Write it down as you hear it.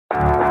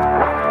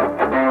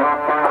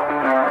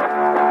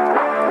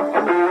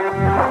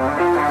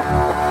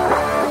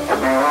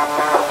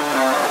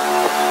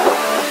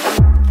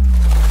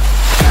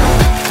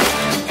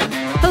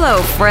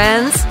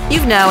friends.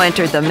 You've now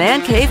entered the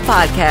Man Cave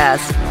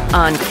Podcast,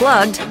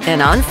 unplugged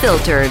and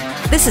unfiltered.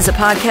 This is a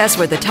podcast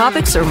where the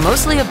topics are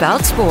mostly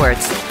about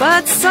sports,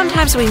 but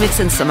sometimes we mix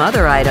in some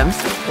other items,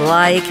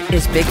 like,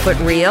 is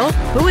Bigfoot real?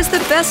 Who is the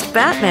best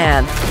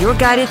Batman? You're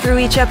guided through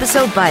each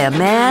episode by a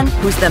man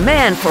who's the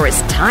man for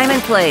his time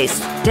and place,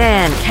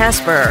 Dan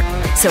Casper.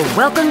 So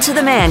welcome to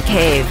the Man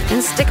Cave,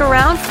 and stick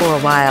around for a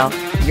while.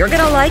 You're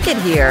gonna like it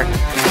here.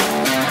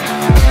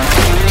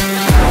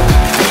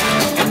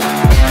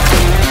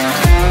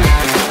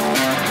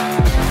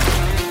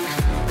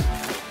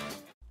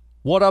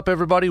 What up,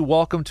 everybody?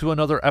 Welcome to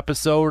another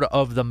episode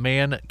of the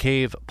Man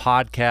Cave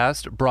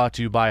Podcast, brought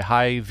to you by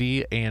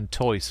Hy-Vee and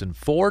Toyson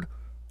Ford.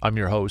 I'm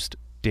your host,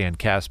 Dan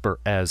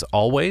Casper, as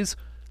always.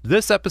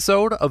 This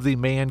episode of the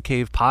Man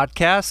Cave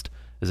Podcast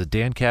is a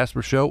Dan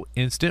Casper Show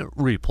instant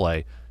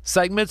replay.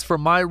 Segments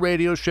from my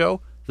radio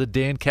show, The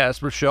Dan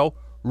Casper Show,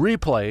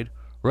 replayed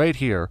right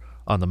here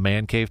on the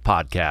Man Cave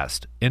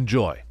Podcast.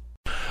 Enjoy.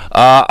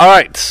 All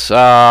right,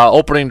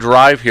 opening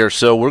drive here.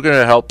 So we're going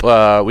to help.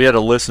 We had a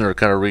listener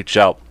kind of reach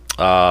out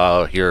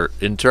here,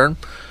 intern.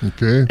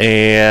 Okay.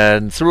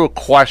 And threw a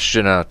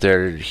question out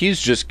there. He's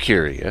just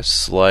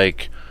curious,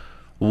 like,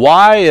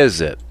 why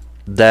is it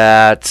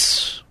that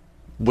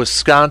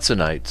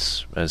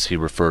Wisconsinites, as he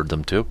referred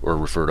them to, or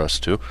referred us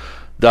to,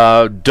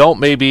 don't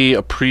maybe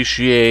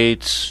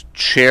appreciate,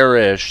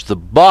 cherish the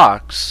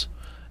Bucks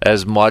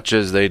as much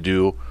as they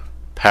do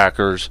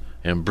Packers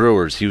and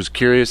Brewers? He was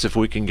curious if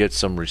we can get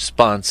some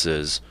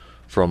responses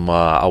from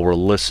our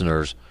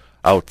listeners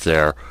out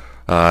there.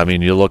 I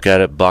mean, you look at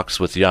it, Bucks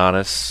with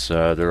Giannis,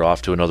 they're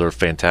off to another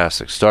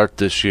fantastic start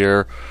this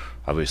year.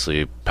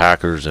 Obviously,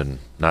 Packers and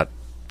not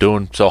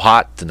doing so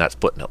hot, and that's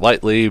putting it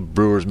lightly.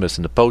 Brewers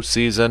missing the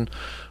postseason.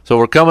 So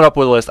we're coming up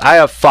with a list. I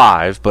have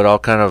 5, but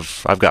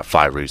I've got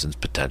 5 reasons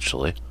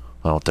potentially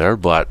out there.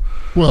 But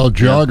well,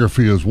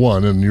 geography is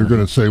one, and you're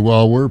going to say,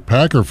 well, we're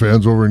Packer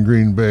fans over in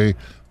Green Bay.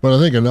 But I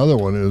think another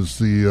one is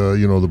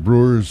the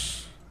Brewers.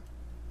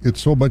 It's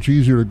so much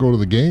easier to go to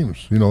the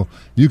games.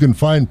 You can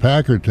find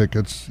Packer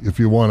tickets if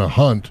you want to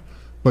hunt,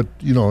 but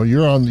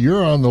you're on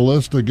the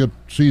list to get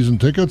season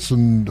tickets,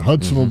 and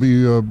Hudson will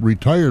be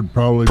retired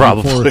probably.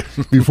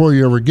 Before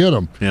you ever get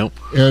them. Yep.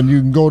 And you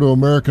can go to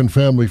American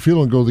Family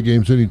Field and go to the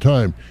games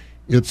anytime.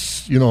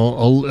 It's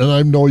and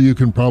I know you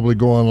can probably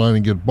go online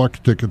and get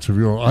Buck tickets if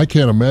you want. I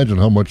can't imagine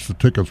how much the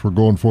tickets were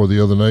going for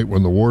the other night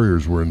when the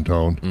Warriors were in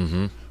town.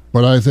 Mm-hmm.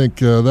 But I think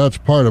that's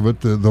part of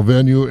it, the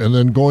venue. And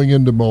then going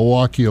into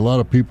Milwaukee, a lot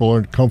of people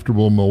aren't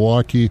comfortable in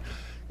Milwaukee.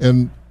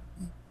 And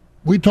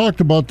we talked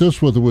about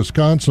this with the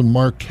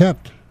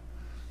Wisconsin-Marquette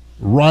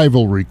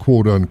rivalry,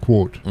 quote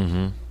unquote.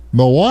 Mm-hmm.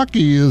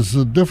 Milwaukee is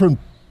a different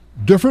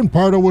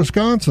part of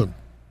Wisconsin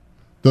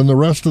than the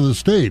rest of the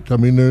state. I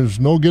mean, there's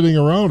no getting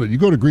around it. You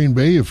go to Green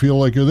Bay, you feel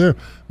like you're there.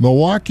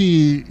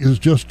 Milwaukee is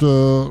just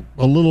a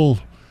little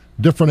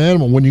different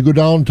animal. When you go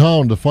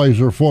downtown to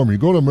Pfizer Forum, you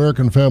go to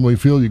American Family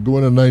Field, you go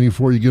in on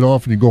 94, you get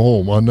off and you go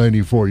home on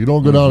 94. You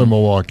don't go down to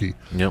Milwaukee.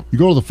 Yep. You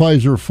go to the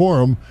Pfizer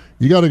Forum,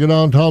 you got to go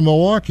downtown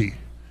Milwaukee.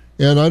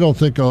 And I don't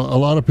think a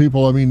lot of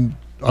people,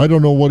 I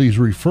don't know what he's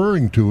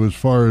referring to as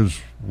far as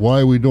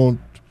why we don't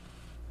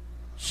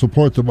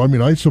support them.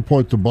 I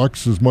support the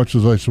Bucks as much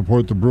as I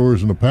support the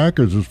Brewers and the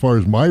Packers as far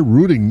as my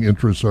rooting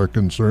interests are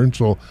concerned,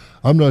 so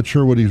I'm not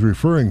sure what he's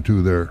referring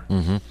to there.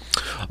 Mm-hmm.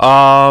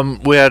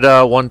 We had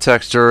one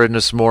texter in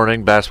this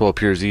morning. Basketball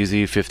appears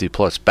easy,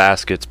 50-plus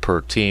baskets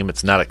per team.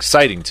 It's not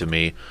exciting to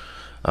me.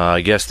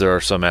 I guess there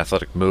are some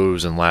athletic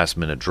moves and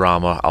last-minute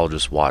drama. I'll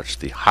just watch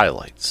the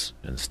highlights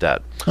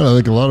instead. And I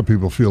think a lot of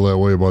people feel that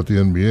way about the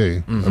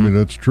NBA. Mm-hmm.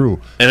 It's true.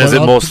 And is it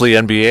mostly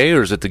NBA,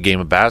 or is it the game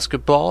of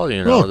basketball?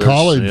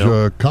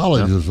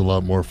 College is a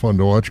lot more fun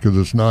to watch because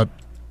it's not.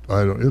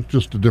 It's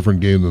just a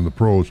different game than the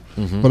pros.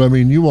 Mm-hmm. But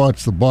you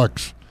watch the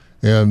Bucks,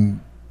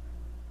 and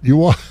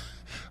you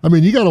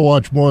got to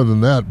watch more than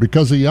that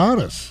because of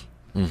Giannis,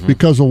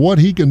 because of what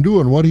he can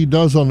do and what he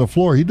does on the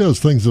floor. He does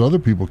things that other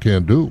people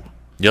can't do.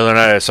 The other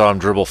night I saw him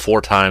dribble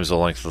 4 times the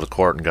length of the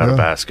court and got a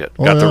basket.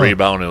 Got the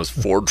rebound, and it was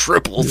 4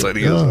 triples, and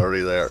he was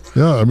already there.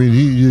 Yeah,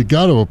 you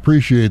got to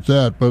appreciate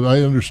that. But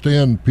I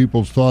understand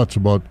people's thoughts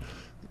about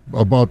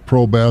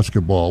pro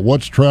basketball.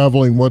 What's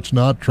traveling, what's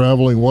not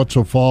traveling, what's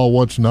a foul,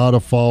 what's not a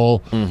foul.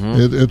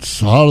 Mm-hmm. It's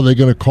how are they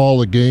going to call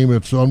the game?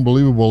 It's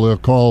unbelievable. They'll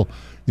call,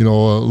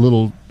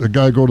 a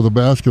guy go to the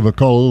basket, they'll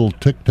call a little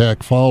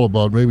tic-tac foul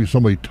about maybe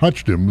somebody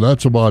touched him.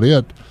 That's about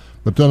it.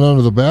 But then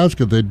under the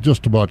basket, they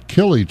just about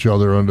kill each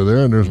other under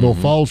there, and there's no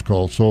fouls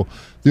called. So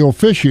the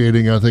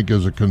officiating, I think,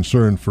 is a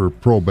concern for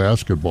pro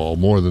basketball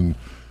more than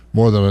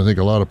I think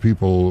a lot of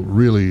people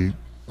really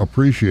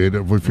appreciate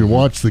it. If you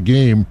watch the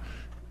game,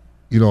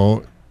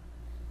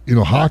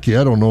 hockey,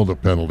 I don't know the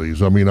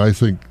penalties. I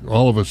think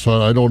all of a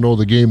sudden, I don't know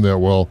the game that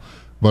well,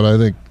 but I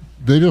think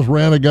they just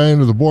ran a guy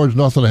into the boards,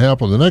 nothing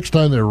happened. The next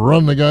time they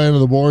run the guy into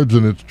the boards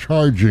and it's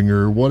charging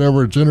or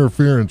whatever, it's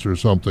interference or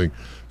something.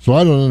 So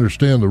I don't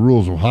understand the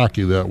rules of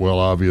hockey that well,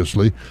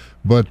 obviously,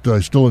 but I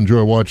still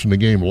enjoy watching the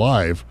game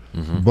live.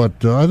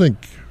 But I think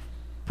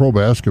pro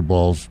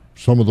basketball's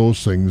some of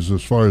those things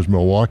as far as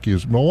Milwaukee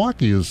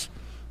is,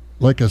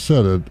 like I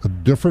said, a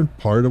different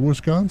part of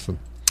Wisconsin.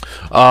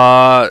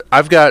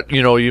 I've got,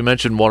 you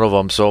mentioned one of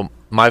them. So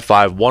my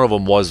 5, one of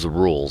them was the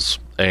rules.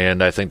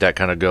 And I think that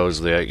kind of goes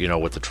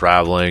with the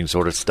traveling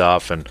sort of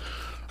stuff. And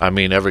I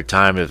mean, every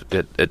time it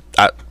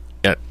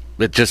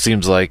just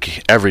seems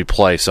like every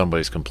play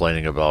somebody's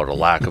complaining about a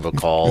lack of a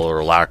call or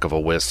a lack of a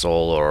whistle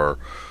or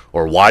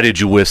why did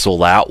you whistle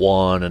that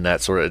one and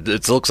that sort of.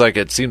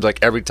 It seems like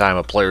every time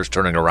a player's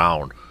turning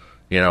around,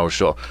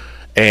 so.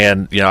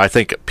 And, I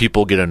think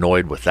people get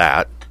annoyed with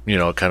that.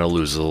 It kind of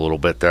loses a little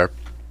bit there.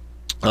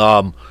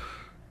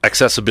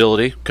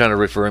 Accessibility, kind of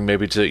referring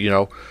maybe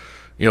to,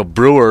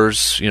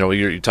 Brewers,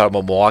 you're talking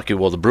about Milwaukee.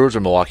 Well, the Brewers are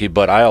Milwaukee,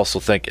 but I also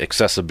think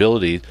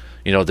accessibility,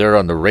 they're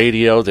on the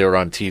radio, they're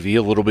on TV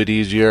a little bit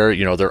easier.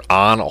 They're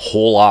on a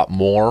whole lot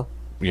more,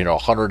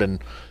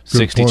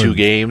 162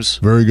 games.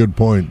 Very good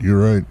point. You're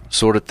right.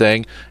 Sort of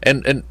thing.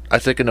 And I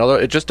think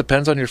it just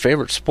depends on your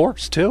favorite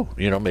sports, too.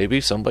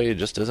 Maybe somebody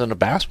just isn't a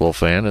basketball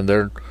fan and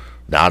they're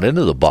not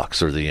into the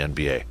Bucks or the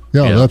NBA.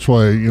 Yeah, that's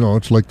why,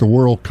 it's like the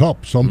World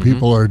Cup. Some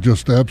people are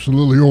just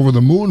absolutely over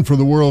the moon for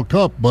the World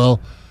Cup.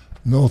 Well,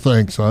 no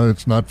thanks.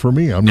 It's not for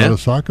me. I'm not a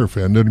soccer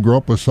fan. Didn't grow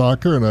up with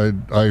soccer,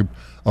 and I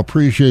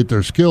appreciate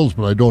their skills,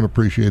 but I don't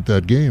appreciate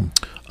that game.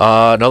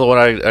 Another one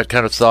I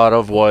kind of thought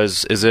of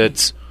is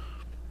it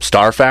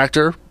star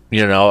factor?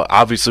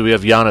 Obviously we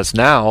have Giannis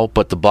now,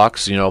 but the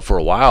Bucks, for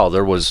a while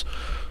there was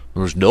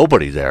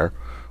nobody there.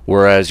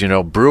 Whereas,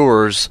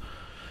 Brewers,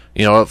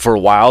 for a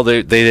while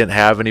they didn't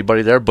have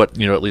anybody there, but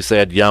at least they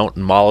had Yount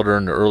and Molitor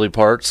in the early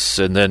parts,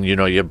 and then you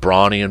had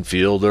Bronny and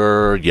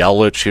Fielder,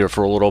 Yelich here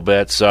for a little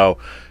bit. So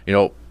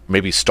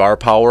maybe star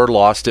power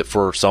lost it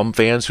for some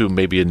fans who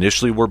maybe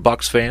initially were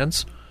Bucks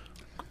fans,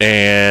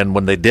 and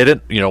when they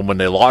didn't, when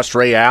they lost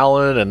Ray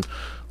Allen and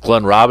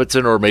Glenn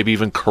Robinson, or maybe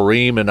even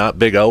Kareem and not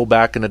Big O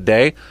back in the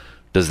day,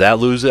 does that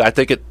lose it? I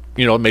think it,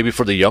 maybe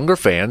for the younger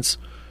fans,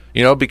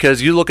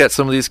 because you look at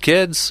some of these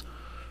kids.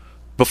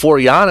 Before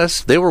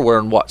Giannis, they were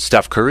wearing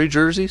Steph Curry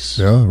jerseys,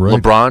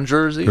 LeBron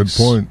jerseys. Good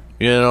point.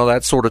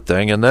 That sort of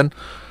thing. And then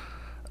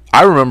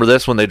I remember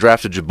this when they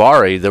drafted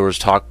Jabari. There was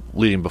talk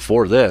leading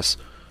before this,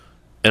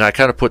 and I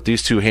kind of put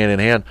these two hand in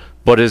hand.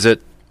 But is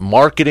it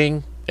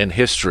marketing and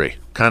history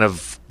kind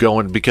of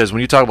going? Because when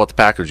you talk about the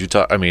Packers,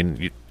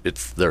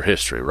 it's their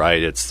history,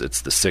 right? It's the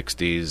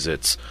 '60s.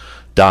 It's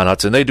Don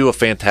Hutson. They do a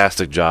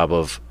fantastic job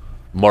of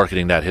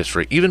marketing that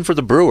history. Even for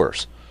the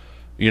Brewers,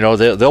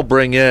 they'll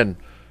bring in.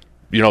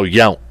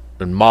 Yount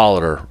and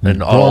Molitor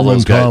and all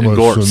those guys, Thomas and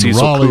Gordon, and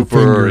Cecil Raleigh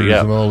Cooper,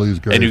 and all these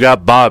guys. And you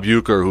got Bob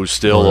Uecker, who's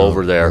still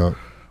over there. Yeah.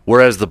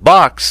 Whereas the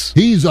Bucks,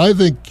 I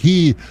think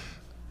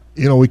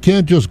we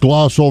can't just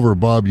gloss over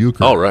Bob Uecker.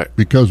 Oh, right.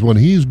 Because when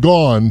he's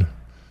gone,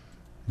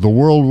 the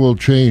world will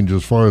change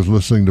as far as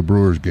listening to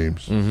Brewers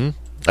games. Mm-hmm.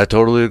 I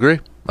totally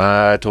agree.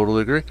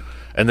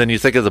 And then you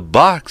think of the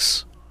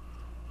Bucks.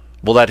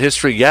 Well, that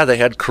history, they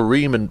had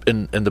Kareem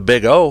and the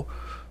Big O.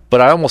 But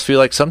I almost feel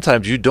like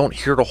sometimes you don't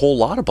hear a whole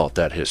lot about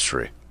that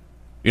history,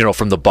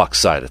 from the Bucs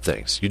side of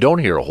things. You don't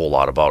hear a whole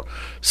lot about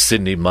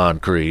Sidney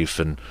Moncrief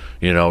and,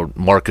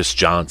 Marcus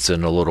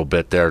Johnson a little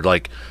bit there.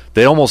 Like,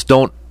 they almost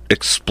don't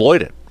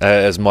exploit it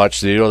as much.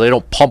 They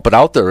don't pump it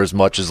out there as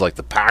much as, like,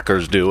 the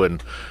Packers do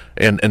and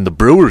the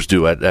Brewers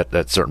do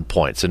at certain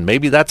points. And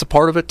maybe that's a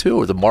part of it,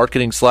 too, or the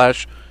marketing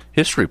 /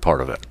 history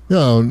part of it.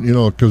 Yeah,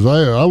 because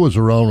I was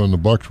around when the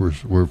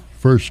Bucs were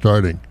first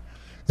starting.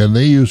 And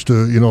they used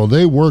to,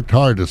 they worked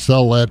hard to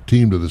sell that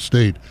team to the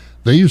state.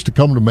 They used to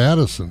come to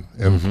Madison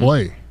and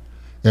play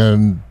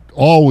and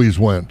always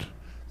went.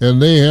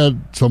 And they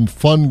had some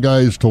fun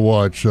guys to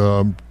watch.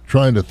 I'm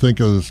trying to think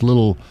of this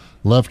little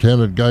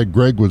left-handed guy.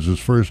 Greg was his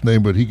first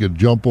name, but he could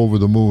jump over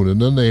the moon.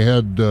 And then they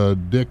had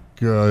Dick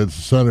at the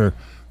center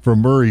from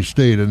Murray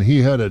State, and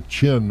he had a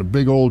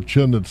big old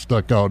chin that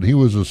stuck out. He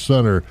was a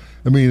center.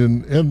 And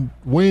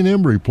Wayne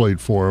Embry played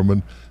for him.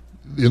 And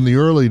in the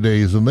early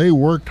days, and they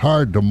worked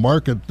hard to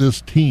market this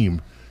team,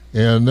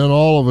 and then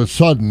all of a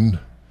sudden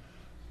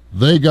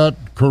they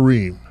got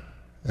Kareem,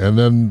 and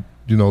then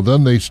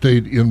they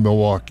stayed in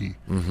Milwaukee.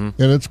 And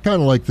it's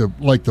kind of like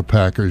the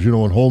Packers.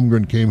 When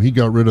Holmgren came, he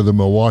got rid of the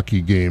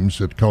Milwaukee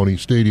games at County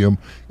Stadium.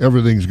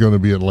 Everything's going to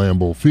be at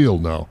Lambeau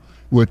Field now,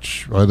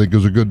 which I think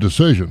is a good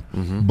decision.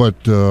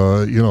 But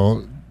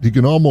you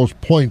can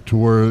almost point to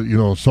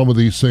where some of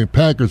these same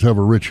Packers have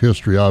a rich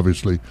history,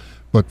 obviously.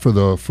 But for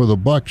the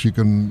Bucks, you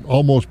can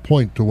almost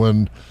point to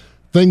when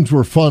things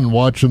were fun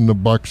watching the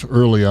Bucks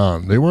early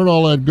on. They weren't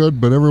all that good,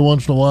 but every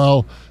once in a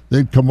while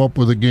they'd come up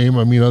with a game.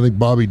 I think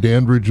Bobby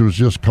Dandridge was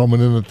just coming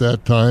in at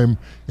that time,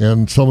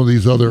 and some of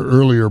these other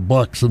earlier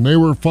Bucks, and they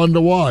were fun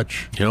to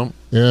watch. Yep.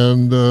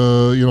 And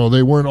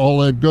they weren't all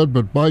that good,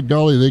 but by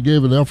golly, they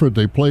gave an effort.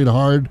 They played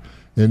hard,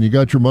 and you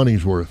got your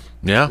money's worth.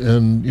 Yeah.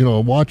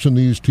 And watching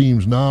these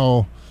teams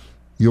now,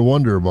 you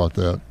wonder about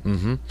that.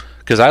 Mm-hmm.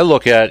 Because I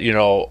look at,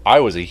 I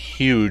was a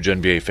huge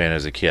NBA fan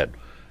as a kid.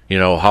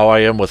 How I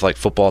am with, like,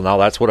 football now,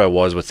 that's what I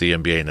was with the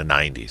NBA in the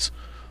 90s.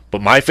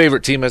 But my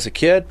favorite team as a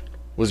kid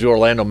was the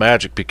Orlando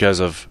Magic because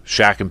of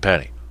Shaq and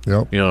Penny.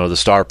 Yep. The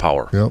star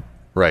power. Yep.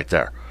 right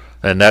there.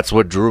 And that's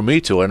what drew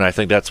me to it, and I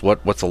think that's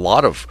what's a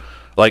lot of,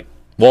 like,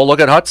 well, look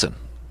at Hudson.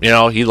 You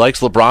know, he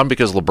likes LeBron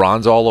because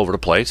LeBron's all over the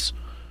place,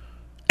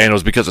 and it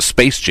was because of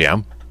Space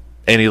Jam.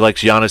 And he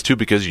likes Giannis, too,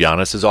 because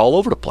Giannis is all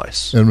over the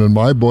place. And when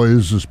my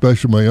boys,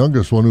 especially my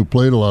youngest one who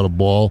played a lot of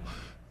ball,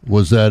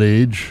 was that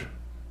age,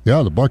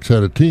 yeah, the Bucks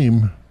had a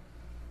team,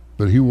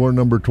 but he wore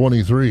number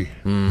 23.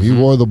 Mm-hmm. He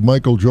wore the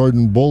Michael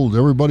Jordan Bulls.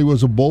 Everybody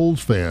was a Bulls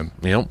fan,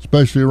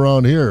 especially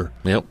around here,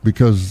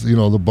 because, you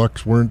know, the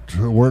Bucks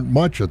weren't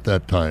much at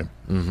that time.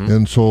 Mm-hmm.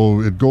 And so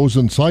it goes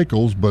in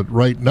cycles, but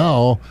right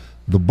now,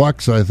 the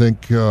Bucks, I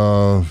think,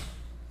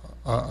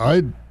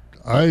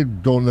 I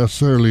don't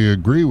necessarily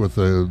agree with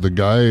the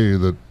guy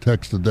that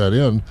texted that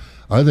in.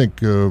 I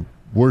think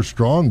we're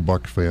strong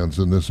Bucks fans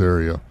in this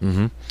area.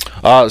 Mm-hmm.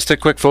 Let's take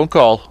a quick phone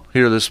call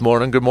here this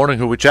morning. Good morning.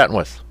 Who are we chatting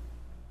with?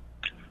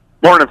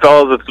 Morning,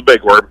 fellas. It's the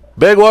Big Worm.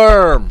 Big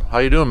Worm. How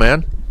you doing,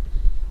 man?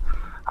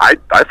 I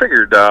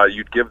figured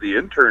you'd give the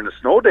intern a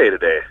snow day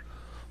today.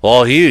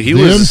 Well, he the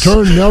was... The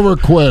intern never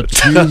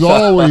quits. He's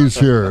always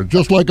here,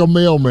 just like a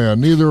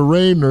mailman. Neither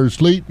rain nor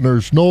sleet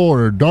nor snow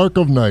or dark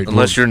of night.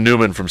 Unless you're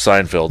Newman from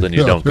Seinfeld and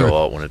you don't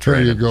go out when it's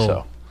raining. There you go.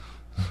 So.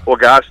 Well,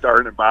 gosh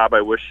darn it, Bob,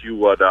 I wish you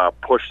would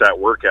push that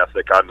work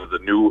ethic onto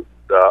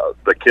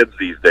the kids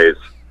these days.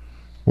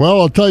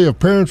 Well, I'll tell you, if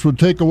parents would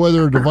take away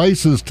their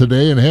devices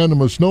today and hand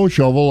them a snow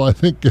shovel, I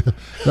think that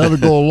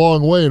would go a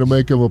long way to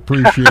make them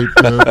appreciate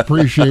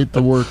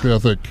the work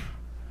ethic.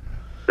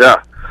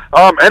 Yeah.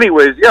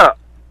 Anyways, yeah.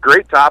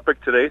 Great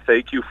topic today.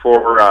 Thank you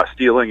for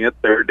stealing it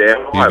there,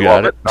 Dan. I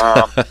love it.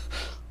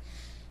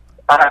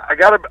 I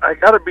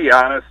gotta be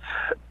honest.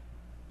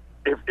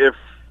 If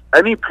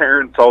any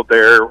parents out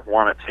there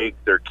want to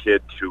take their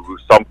kid to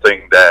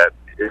something that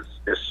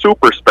is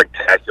super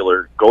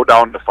spectacular, go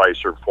down to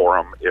Fiserv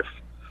Forum.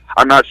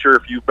 I'm not sure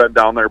if you've been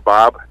down there,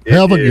 Bob.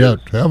 Haven't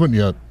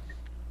yet.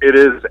 It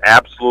is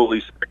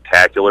absolutely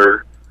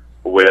spectacular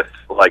with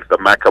like the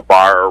Mecca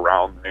bar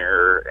around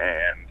there,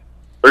 and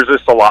there's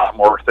just a lot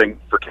more things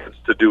for kids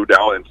to do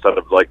now instead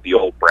of like the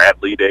old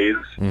Bradley days.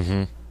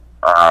 Mm-hmm.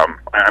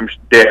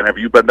 Dan, have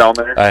you been down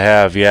there? I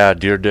have, yeah,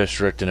 Deer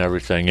District and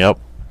everything. Yep.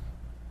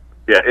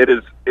 Yeah, it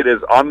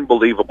is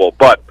unbelievable.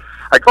 But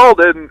I called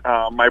in.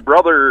 My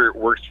brother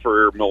works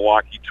for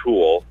Milwaukee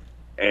Tool,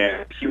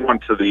 and he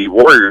went to the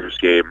Warriors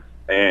game.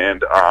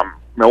 And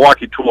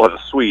Milwaukee Tool has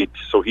a suite,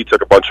 so he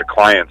took a bunch of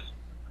clients.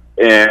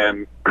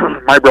 And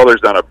my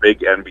brother's not a big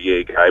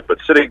NBA guy, but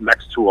sitting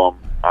next to him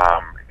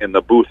in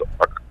the booth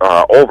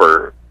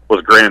over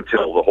was Grant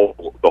Hill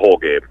the whole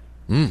game.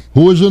 Mm.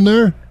 Who was in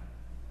there?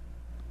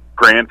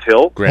 Grant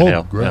Hill. Grant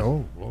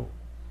Hill. Oh.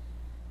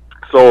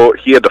 So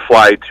he had to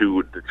fly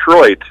to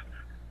Detroit,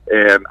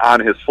 and on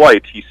his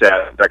flight, he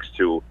sat next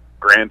to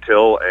Grant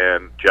Hill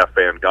and Jeff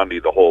Van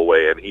Gundy the whole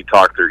way, and he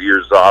talked their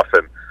ears off.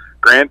 And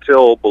Grant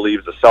Hill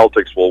believes the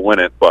Celtics will win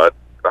it, but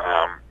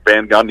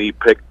Van Gundy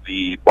picked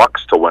the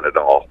Bucks to win it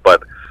all.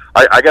 But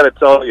I got to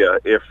tell you,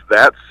 if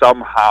that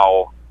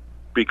somehow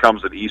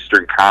becomes an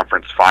Eastern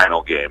Conference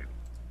final game,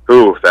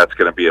 that's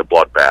going to be a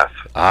bloodbath.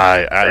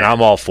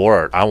 I'm all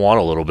for it. I want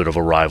a little bit of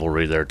a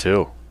rivalry there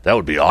too. That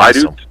would be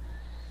awesome.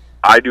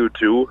 I do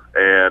too,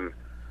 and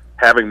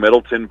having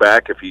Middleton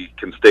back, if he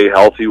can stay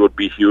healthy, would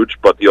be huge.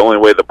 But the only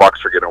way the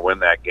Bucks are going to win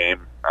that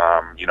game,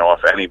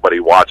 if anybody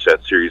watched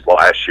that series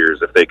last year,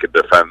 is if they could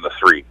defend the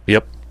three.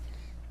 Yep,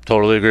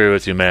 totally agree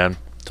with you, man.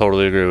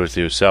 Totally agree with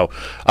you. So,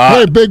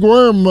 hey, Big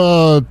Worm,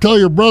 tell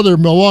your brother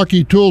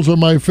Milwaukee Tools are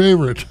my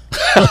favorite.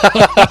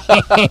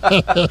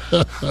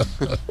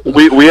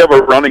 We have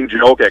a running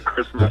joke at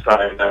Christmas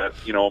time that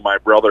my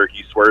brother,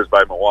 he swears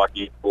by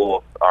Milwaukee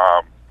Tools,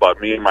 but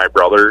me and my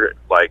brother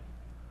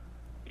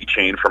he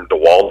chain from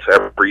DeWalt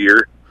every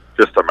year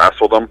just to mess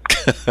with them.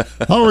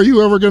 How are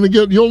you ever going to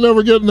get? You'll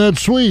never get in that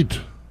suite.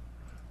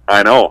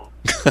 I know.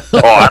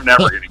 I'm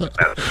never going to get in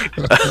that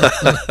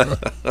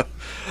suite.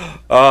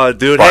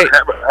 Dude, but hey,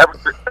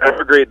 have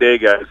a great day,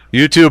 guys.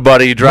 You too,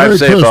 buddy. Drive Merry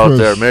safe Christmas. out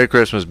there. Merry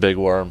Christmas, Big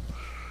Worm.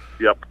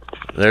 Yep.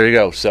 There you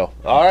go. So,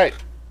 all right.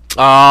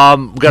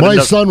 My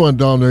son went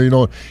down there.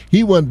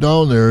 He went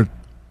down there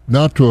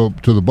not to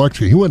the Bucks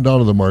game. He went down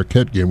to the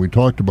Marquette game. We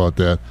talked about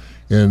that,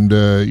 and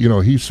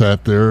he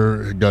sat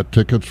there, got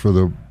tickets for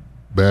the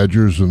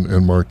Badgers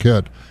and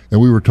Marquette,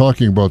 and we were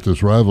talking about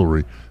this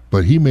rivalry.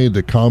 But he made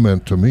the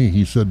comment to me.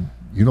 He said,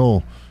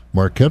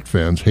 Marquette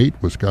fans hate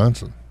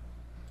Wisconsin.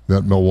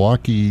 That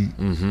Milwaukee,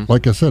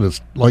 like I said,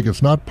 it's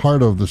not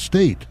part of the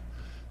state.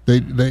 They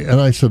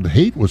and I said,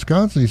 hate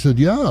Wisconsin. He said,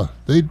 yeah,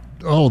 they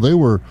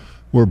were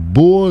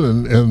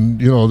booing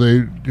and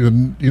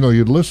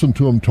you'd listen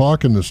to them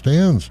talk in the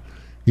stands.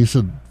 He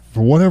said,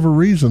 for whatever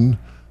reason,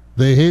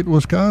 they hate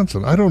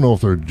Wisconsin. I don't know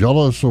if they're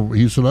jealous of.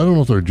 He said, I don't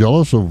know if they're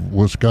jealous of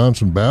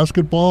Wisconsin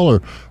basketball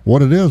or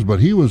what it is, but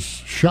he was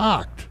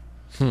shocked.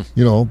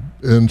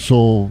 And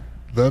so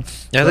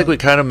that's. I think we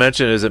kind of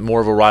mentioned, is it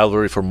more of a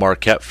rivalry for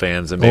Marquette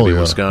fans than maybe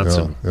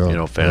Wisconsin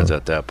fans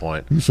at that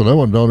point? He said, I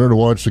went down there to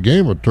watch the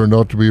game. It turned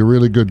out to be a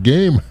really good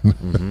game.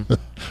 Mm-hmm.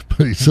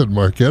 But he said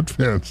Marquette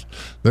fans,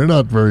 they're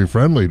not very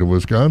friendly to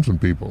Wisconsin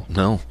people.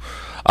 No.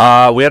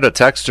 We had a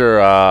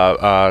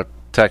texter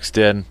text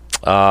in.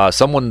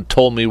 Someone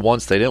told me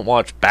once they didn't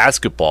watch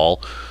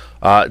basketball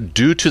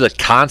due to the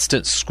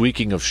constant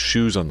squeaking of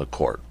shoes on the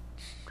court.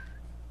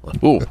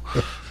 Ooh.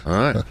 All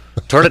right.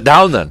 Turn it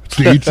down then.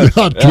 To each their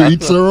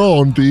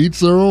own. To each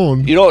their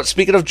own. You know what?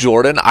 Speaking of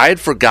Jordan, I had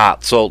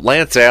forgot. So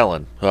Lance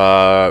Allen,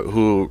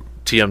 who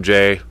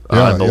TMJ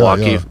in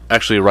Milwaukee,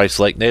 actually a Rice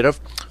Lake native,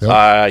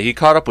 he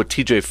caught up with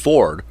TJ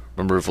Ford,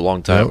 remember for a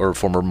long time, or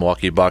former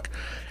Milwaukee Buck,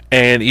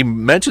 and he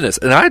mentioned this,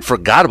 and I had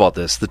forgot about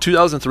this. The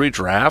 2003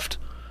 draft,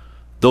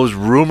 those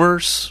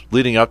rumors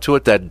leading up to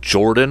it that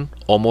Jordan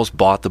almost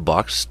bought the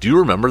Bucks. Do you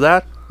remember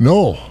that?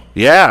 No.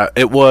 Yeah,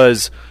 it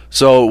was.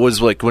 So it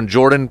was like when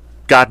Jordan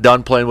got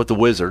done playing with the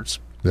Wizards.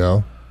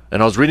 Yeah.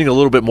 And I was reading a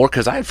little bit more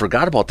because I had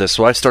forgot about this.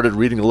 So I started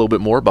reading a little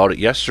bit more about it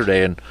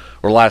yesterday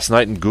or last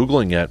night and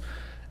Googling it.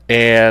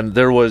 And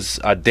there was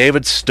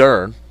David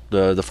Stern,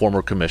 the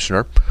former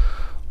commissioner,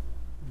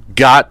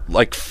 got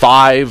like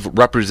 5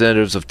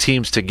 representatives of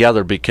teams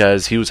together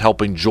because he was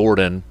helping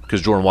Jordan,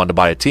 because Jordan wanted to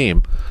buy a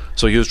team.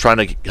 So he was trying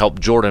to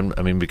help Jordan,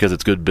 because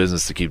it's good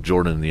business to keep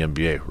Jordan in the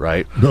NBA,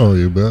 right? No,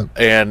 you bet.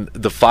 And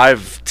the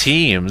 5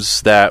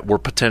 teams that were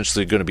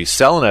potentially going to be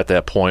selling at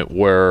that point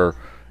were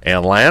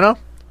Atlanta,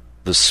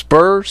 the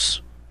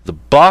Spurs, the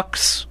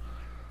Bucks,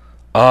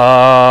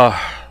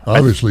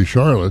 obviously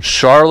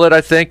Charlotte,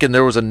 I think, and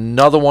there was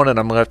another one, and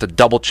I'm going to have to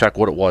double-check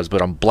what it was,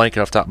 but I'm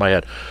blanking off the top of my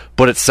head.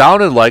 But it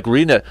sounded like,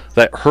 reading it,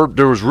 that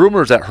there was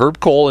rumors that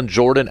Herb Cole and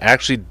Jordan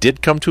actually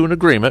did come to an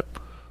agreement,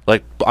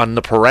 like on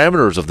the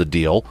parameters of the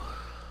deal.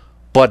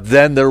 But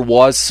then there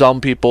was some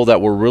people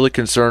that were really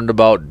concerned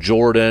about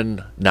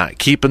Jordan not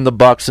keeping the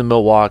Bucks in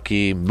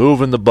Milwaukee,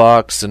 moving the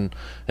Bucks, and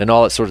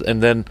all that sort of.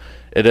 And then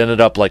it ended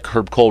up like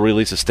Herb Cole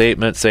released a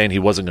statement saying he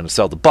wasn't going to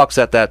sell the Bucks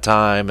at that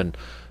time, and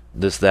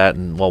this, that,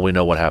 and well, we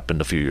know what happened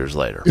a few years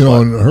later.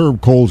 And Herb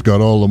Cole's got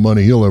all the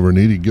money he'll ever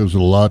need. He gives it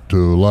a lot to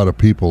a lot of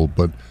people.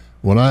 But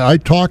when I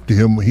talked to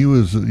him, he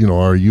was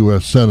our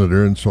U.S.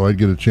 Senator, and so I'd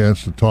get a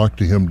chance to talk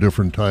to him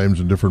different times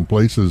in different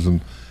places,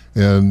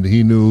 and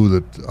he knew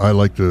that I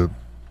like to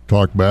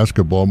talk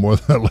basketball more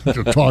than I like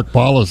to talk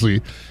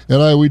policy,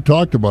 and we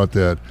talked about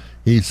that.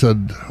 He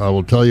said, I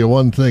will tell you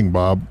one thing,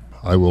 Bob,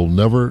 I will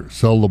never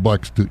sell the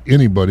Bucks to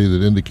anybody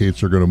that indicates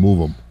they're going to move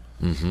them.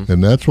 Mm-hmm.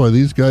 And that's why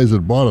these guys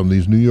that bought them,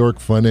 these New York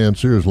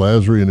financiers,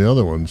 Lasry and the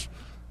other ones,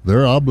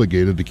 they're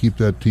obligated to keep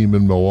that team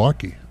in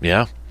Milwaukee.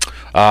 Yeah.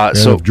 And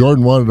if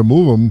Jordan wanted to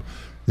move him,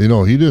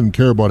 he didn't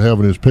care about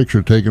having his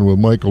picture taken with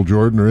Michael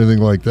Jordan or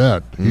anything like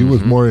that. Mm-hmm. He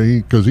was more,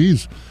 because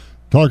he's,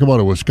 talk about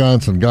a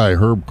Wisconsin guy,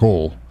 Herb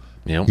Cole.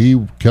 Yep. He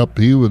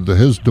with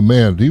his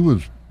demand. He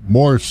was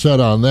more set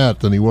on that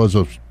than he was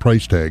a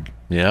price tag.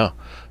 Yeah.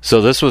 So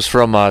this was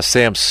from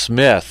Sam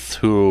Smith,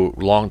 who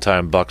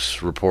longtime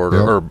Bucks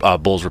reporter or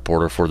Bulls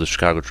reporter for the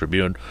Chicago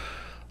Tribune.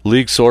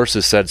 League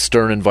sources said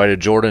Stern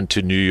invited Jordan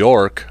to New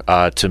York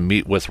to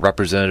meet with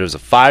representatives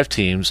of 5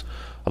 teams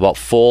about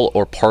full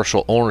or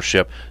partial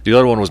ownership. The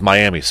other one was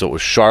Miami, so it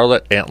was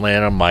Charlotte,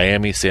 Atlanta,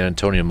 Miami, San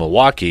Antonio,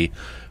 Milwaukee.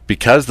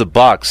 Because the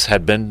Bucks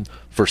had been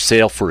for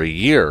sale for a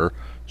year,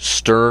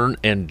 Stern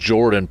and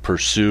Jordan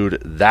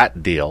pursued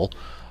that deal.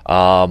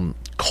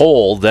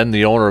 Cole, then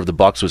the owner of the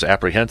Bucks, was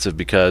apprehensive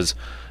because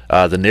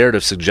the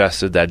narrative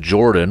suggested that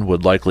Jordan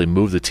would likely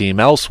move the team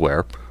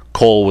elsewhere.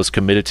 Cole was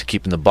committed to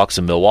keeping the Bucks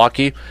in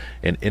Milwaukee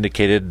and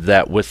indicated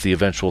that with the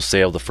eventual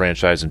sale of the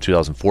franchise in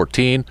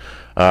 2014,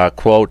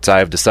 quote, I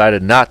have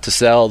decided not to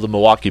sell the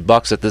Milwaukee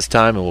Bucks at this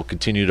time and will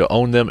continue to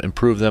own them,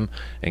 improve them,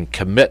 and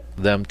commit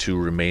them to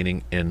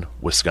remaining in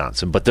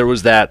Wisconsin. But there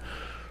was that.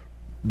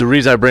 The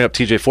reason I bring up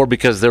TJ Ford,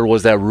 because there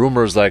was that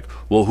rumors like,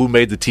 well, who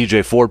made the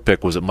TJ Ford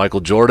pick? Was it Michael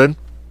Jordan?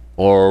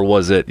 Or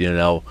was it,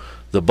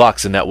 the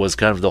Bucks? And that was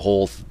kind of the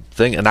whole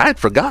thing. And I had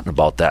forgotten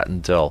about that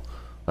until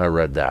I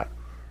read that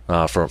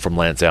from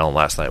Lance Allen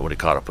last night when he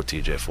caught up with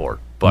TJ Ford.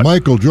 But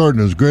Michael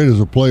Jordan, as great as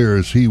a player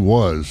as he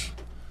was,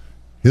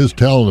 his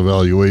talent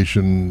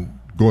evaluation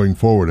going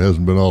forward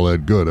hasn't been all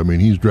that good.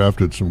 He's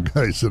drafted some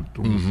guys that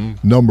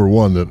number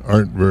one that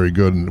aren't very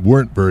good and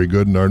weren't very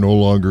good and are no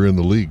longer in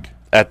the league.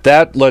 At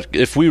that,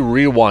 if we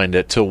rewind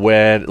it to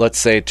when, let's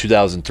say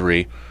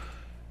 2003,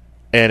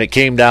 and it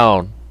came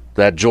down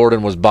that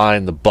Jordan was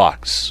buying the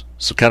Bucks.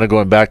 So kind of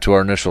going back to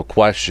our initial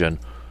question,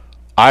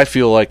 I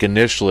feel like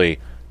initially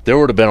there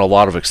would have been a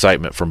lot of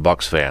excitement from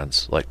Bucks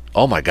fans. Like,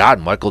 oh my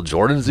God, Michael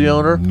Jordan's the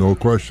owner? No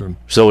question.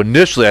 So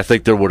initially I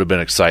think there would have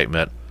been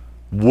excitement.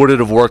 Would it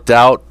have worked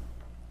out?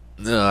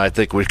 I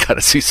think we kind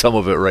of see some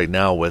of it right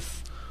now with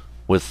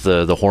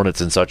the Hornets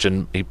and such,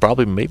 and he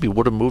probably maybe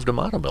would have moved him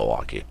out of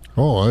Milwaukee.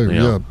 Oh,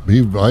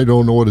 I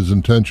don't know what his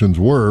intentions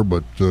were,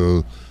 but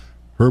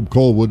Herb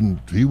Cole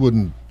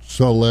wouldn't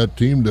sell that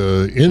team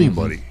to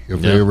anybody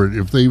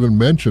if they even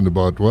mentioned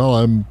about, well,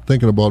 I'm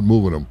thinking about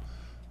moving him.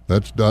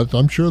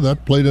 I'm sure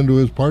that played into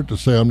his part to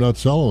say I'm not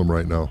selling him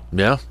right now.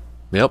 Yeah.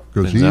 Yep,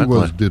 because he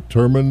was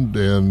determined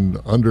and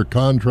under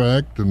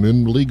contract and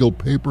in legal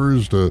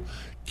papers to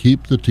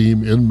keep the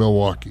team in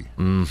Milwaukee.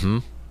 Mm-hmm.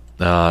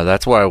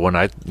 That's why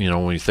when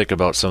you think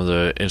about some of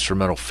the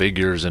instrumental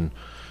figures and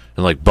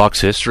like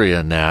Buck's history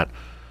and that,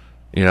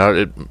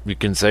 you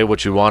can say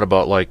what you want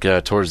about like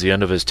towards the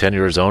end of his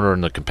tenure as owner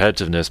and the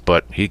competitiveness,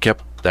 but he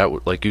kept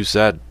that, like you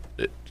said,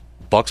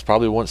 Bucks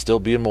probably wouldn't still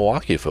be in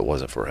Milwaukee if it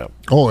wasn't for him.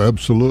 Oh,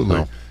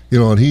 absolutely.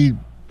 No. And he,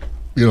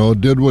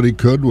 did what he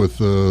could with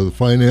the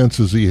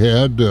finances he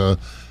had. The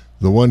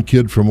one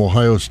kid from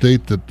Ohio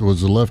State that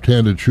was a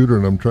left-handed shooter,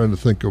 and I'm trying to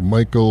think of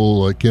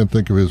Michael, I can't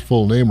think of his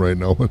full name right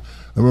now, but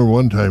I remember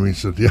one time he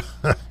said,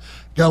 got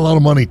a lot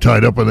of money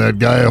tied up in that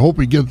guy. I hope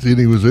he gets, and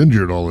he was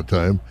injured all the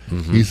time.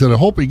 Mm-hmm. He said, I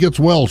hope he gets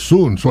well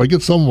soon so I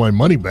get some of my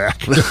money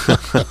back.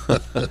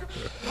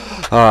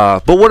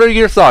 But what are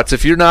your thoughts?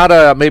 If you're not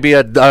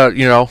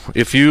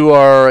if you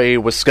are a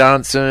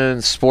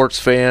Wisconsin sports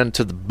fan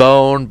to the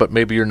bone, but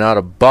maybe you're not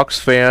a Bucks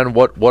fan,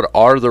 what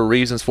are the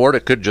reasons for it?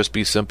 It could just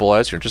be simple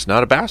as you're just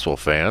not a basketball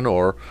fan,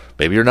 or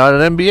maybe you're not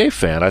an NBA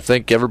fan. I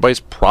think everybody's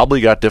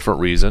probably got different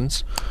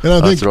reasons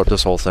throughout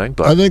this whole thing.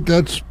 But I think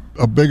that's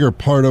a bigger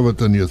part of it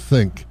than you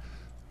think,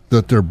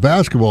 that they're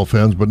basketball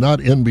fans but not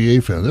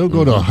NBA fans. They'll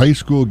go to high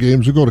school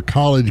games, they'll go to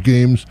college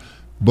games,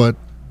 but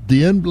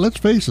let's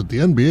face it, the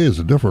NBA is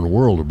a different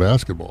world of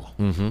basketball.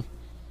 Mm-hmm.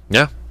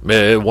 Yeah,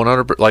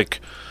 100%.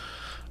 Like,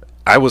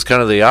 I was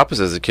kind of the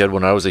opposite as a kid.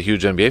 When I was a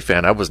huge NBA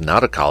fan, I was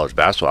not a college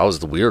basketball. I was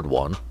the weird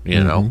one,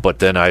 know. But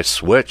then I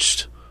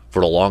switched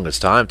for the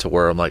longest time to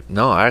where I'm like,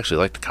 no, I actually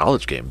like the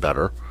college game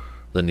better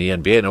than the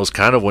NBA. And it was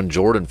kind of when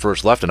Jordan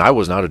first left, and I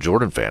was not a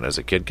Jordan fan as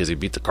a kid because he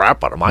beat the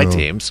crap out of my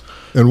teams.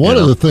 And one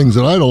of the things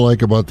that I don't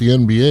like about the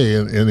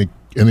NBA,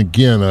 and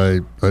again,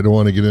 I don't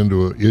want to get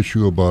into an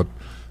issue about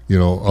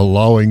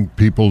allowing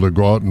people to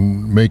go out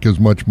and make as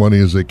much money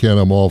as they can.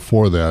 I'm all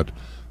for that.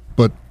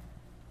 But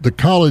the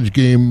college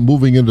game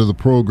moving into the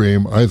pro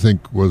game, I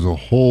think, was a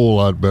whole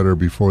lot better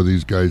before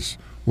these guys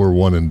were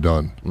one and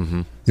done.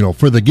 Mm-hmm.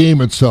 For the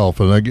game itself.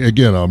 And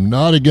again, I'm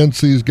not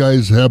against these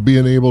guys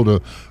being able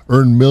to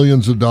earn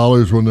millions of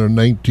dollars when they're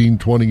 19,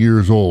 20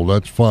 years old.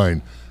 That's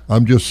fine.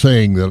 I'm just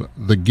saying that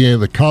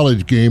the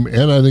college game,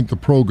 and I think the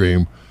pro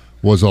game,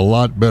 was a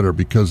lot better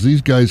because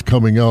these guys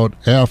coming out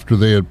after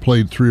they had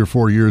played 3 or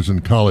 4 years in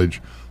college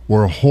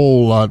were a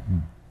whole lot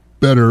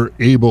better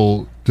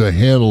able to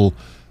handle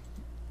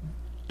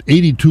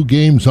 82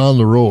 games on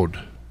the road.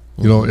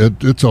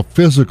 It's a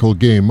physical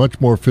game, much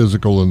more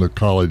physical than the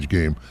college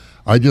game.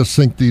 I just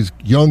think these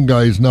young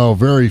guys now,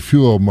 very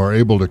few of them are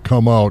able to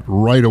come out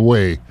right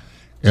away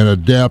and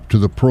adapt to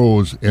the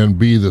pros and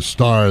be the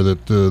star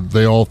that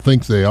they all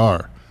think they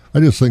are. I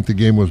just think the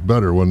game was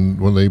better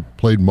when they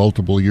played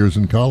multiple years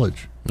in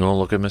college. Well,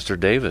 look at Mr.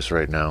 Davis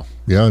right now.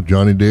 Yeah,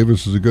 Johnny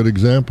Davis is a good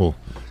example.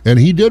 And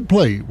he did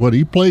play.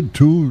 He played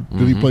two.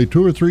 Did he play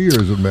 2 or 3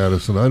 years at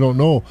Madison? I don't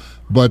know.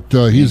 But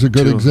he's a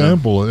good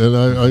example. And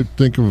I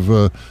think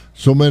of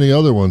so many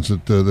other ones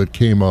that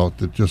came out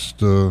that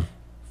just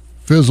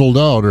fizzled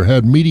out or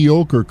had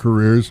mediocre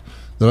careers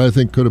that I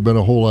think could have been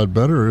a whole lot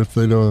better if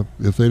they'd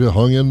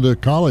hung into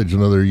college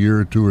another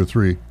year or 2 or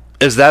 3.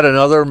 Is that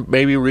another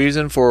maybe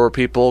reason for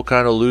people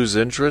kind of lose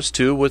interest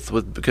too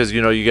with because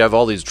you have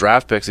all these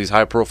draft picks, these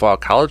high profile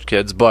college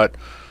kids, but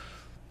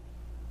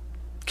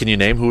can you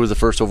name who the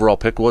first overall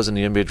pick was in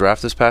the NBA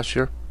draft this past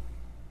year?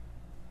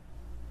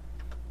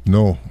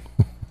 No.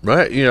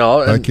 Right,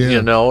 I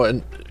can't. And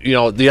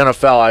the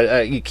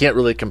NFL, you can't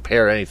really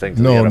compare anything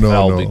to the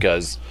NFL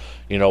because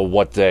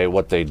what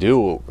they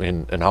do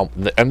and how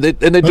and they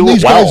do it well.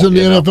 These guys in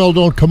the NFL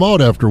don't come out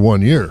after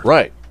 1 year.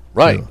 Right.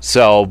 Yeah.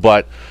 So,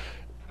 but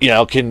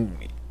can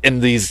in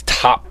these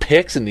top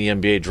picks in the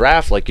NBA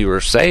draft, like you were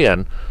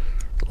saying,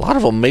 a lot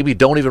of them maybe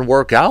don't even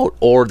work out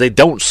or they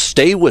don't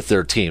stay with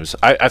their teams.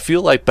 I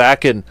feel like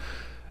back in,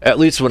 at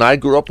least when I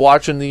grew up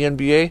watching the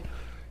NBA,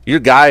 your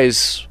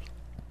guys,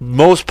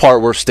 most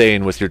part, were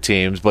staying with your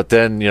teams, but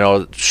then,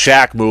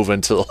 Shaq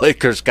moving to the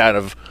Lakers kind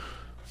of,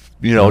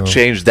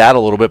 changed that a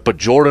little bit. But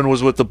Jordan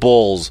was with the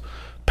Bulls.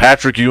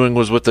 Patrick Ewing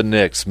was with the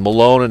Knicks.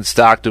 Malone and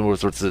Stockton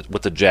was with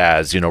the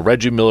Jazz.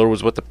 Reggie Miller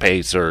was with the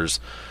Pacers.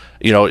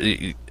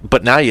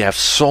 But now you have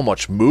so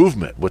much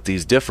movement with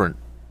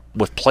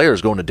with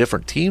players going to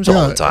different teams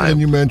all the time.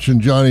 And you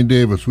mentioned Johnny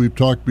Davis. We've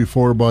talked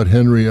before about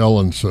Henry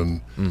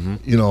Ellenson.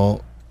 Mm-hmm.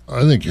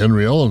 I think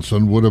Henry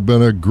Ellenson would have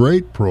been a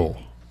great pro,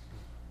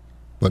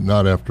 but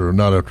not after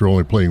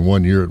only playing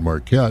 1 year at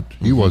Marquette.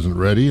 Mm-hmm. He wasn't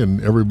ready,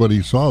 and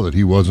everybody saw that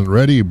he wasn't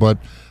ready. But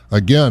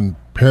again,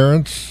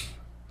 parents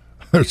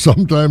are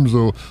sometimes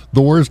the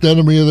worst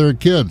enemy of their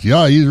kids.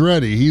 Yeah, he's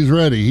ready.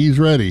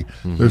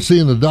 Mm-hmm. They're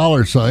seeing the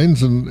dollar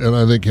signs, and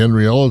I think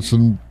Henry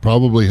Ellenson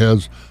probably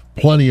has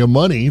plenty of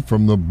money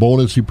from the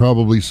bonus he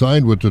probably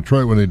signed with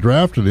Detroit when they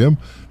drafted him,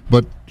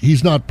 but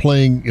he's not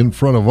playing in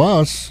front of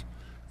us.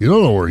 You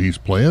don't know where he's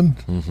playing.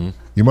 Mm-hmm.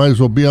 You might as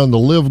well be on the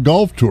Live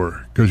Golf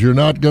Tour because you're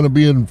not going to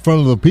be in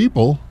front of the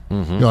people.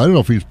 Mm-hmm. I don't know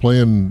if he's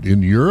playing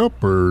in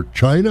Europe or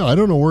China. I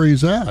don't know where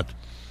he's at.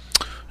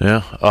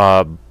 Yeah.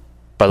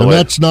 By the way,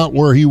 that's not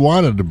where he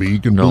wanted to be. You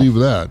can believe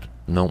that.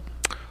 No.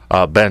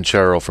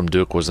 Banchero from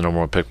Duke was the number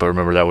 1 pick, but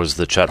remember that was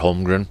the Chet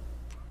Holmgren.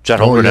 Chet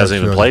Holmgren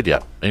hasn't even played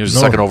yet. And he was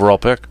the 2nd overall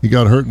pick. He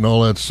got hurt in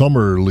all that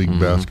summer league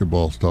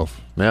basketball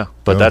stuff. Yeah,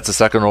 but that's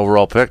the 2nd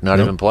overall pick, not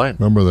even playing.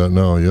 Remember that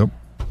now, yep.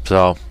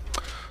 So,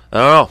 I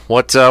don't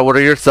know. What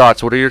are your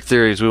thoughts? What are your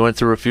theories? We went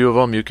through a few of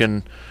them. You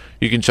can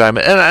chime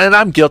in. And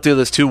I'm guilty of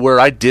this too, where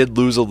I did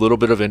lose a little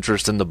bit of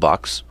interest in the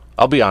Bucks.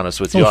 I'll be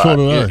honest with you.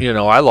 So did I.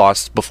 I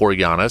lost before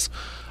Giannis.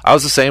 I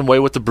was the same way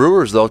with the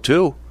Brewers, though,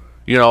 too.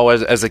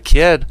 As a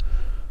kid,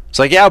 it's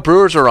like, yeah,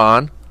 Brewers are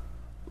on.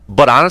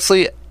 But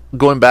honestly,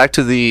 going back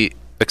to the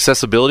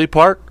accessibility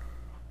part,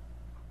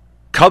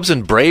 Cubs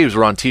and Braves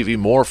were on TV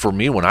more for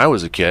me when I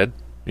was a kid.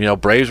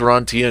 Braves were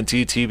on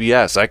TNT,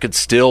 TBS. I could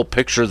still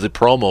picture the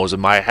promos in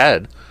my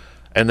head.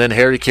 And then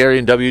Harry Carey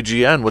and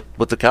WGN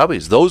with the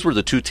Cubbies. Those were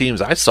the 2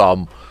 teams I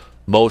saw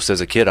most as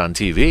a kid on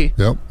TV.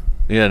 Yep.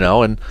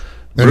 And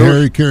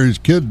Harry Carey's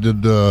kid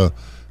did the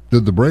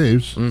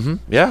Braves. Mm-hmm.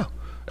 Yeah.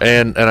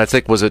 And I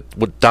think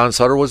Don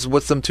Sutter was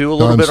with them too a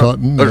little bit.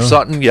 Sutton, or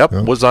Sutton, yep,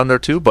 was on there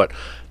too. But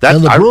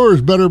and the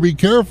Brewers better be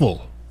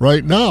careful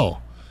right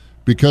now,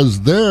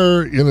 because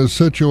they're in a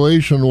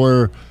situation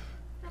where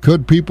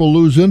could people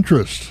lose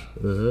interest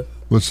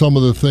with some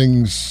of the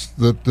things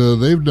that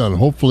they've done.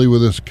 Hopefully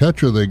with this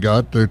catcher they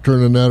got, they're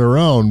turning that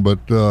around. But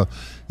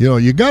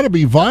you got to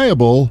be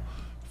viable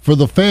for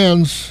the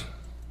fans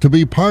to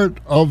be part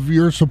of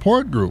your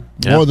support group,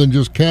 more than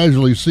just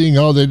casually seeing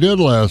how they did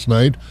last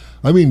night.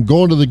 I mean,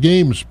 going to the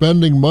game,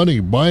 spending money,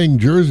 buying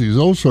jerseys,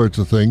 those sorts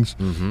of things.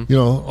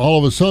 All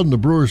of a sudden the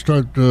Brewers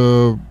start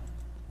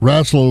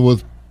wrestling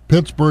with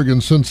Pittsburgh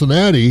and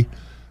Cincinnati.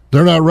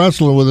 They're not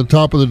wrestling with the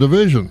top of the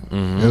division,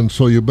 and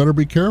so you better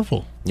be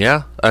careful.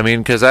 Yeah, I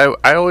mean, because I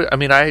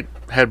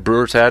had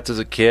Brewers hats as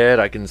a kid.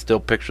 I can still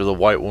picture the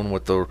white one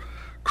with the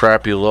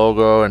crappy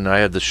logo, and I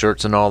had the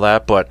shirts and all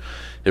that. But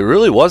it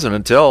really wasn't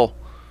until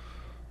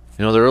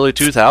the early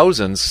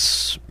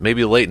 2000s,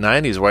 maybe late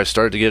 90s, where I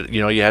started to get,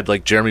 you had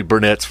like Jeremy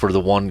Burnett's for the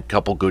one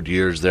couple good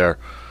years there.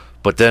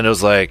 But then it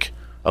was like,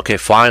 okay,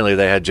 finally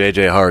they had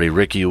J.J. Hardy,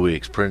 Ricky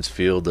Weeks, Prince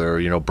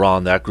Fielder,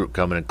 Braun, that group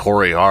coming in,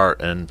 Corey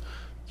Hart, and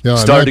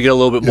started to get a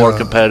little bit more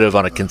competitive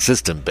on a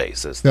consistent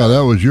basis. Yeah,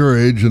 that was your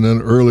age. And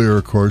then earlier,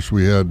 of course,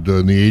 we had,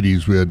 in the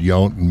 80s, we had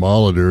Yount and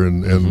Molitor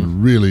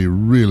and really,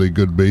 really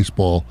good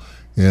baseball.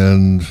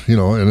 And,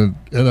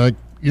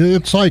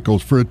 it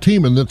cycles for a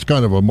team, and that's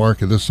kind of a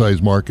market, this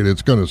size market,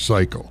 it's going to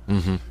cycle.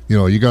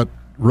 You got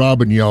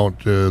Robin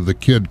Yount, the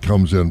kid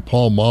comes in,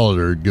 Paul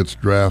Molitor gets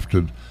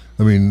drafted.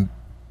 I mean,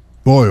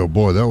 boy, oh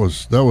boy, that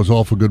was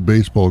awful good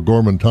baseball.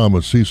 Gorman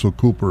Thomas, Cecil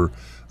Cooper,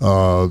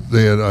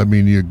 they had,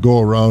 you go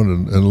around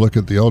and look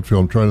at the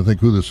outfield. I'm trying to think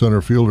who the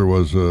center fielder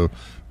was,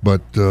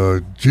 but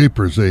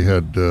jeepers, they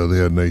had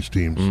nice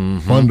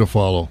teams. Fun to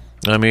follow.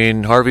 I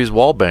mean, Harvey's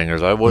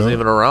Wallbangers, I wasn't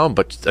even around,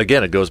 but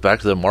again, it goes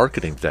back to the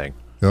marketing thing.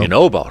 Yep. You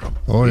know about them.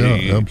 Oh,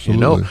 yeah,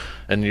 absolutely.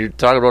 And you're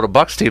talking about a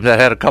Bucks team that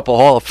had a couple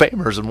Hall of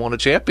Famers and won a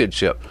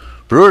championship.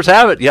 Brewers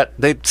have it, yet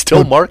they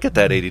still market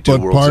that 82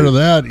 World Series. But part of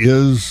that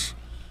is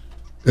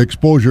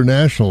exposure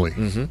nationally.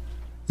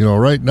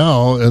 Right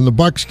now, and the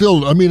Bucks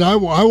still, I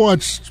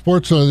watched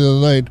SportsCenter the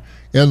other night,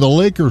 and the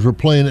Lakers were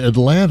playing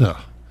Atlanta.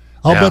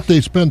 I'll bet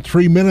they spent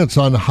 3 minutes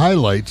on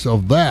highlights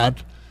of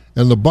that,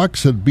 and the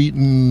Bucks had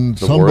beaten the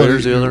somebody.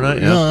 Warriors the other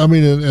night,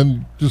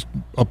 and just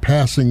a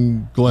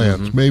passing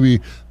glance. Maybe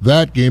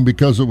that game,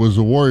 because it was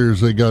the Warriors,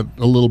 they got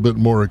a little bit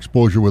more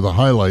exposure with the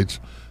highlights.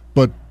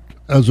 But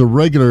as a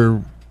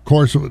regular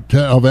course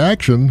of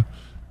action,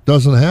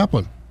 doesn't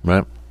happen.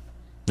 Right.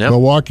 Yep.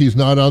 Milwaukee's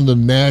not on the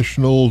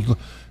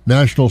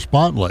national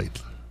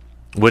spotlight.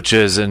 Which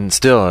is, and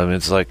still,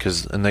 it's like,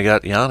 and they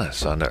got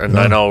Giannis on there. And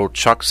I know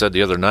Chuck said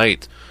the other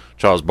night,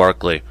 Charles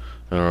Barkley,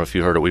 I don't know if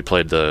you heard it. We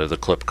played the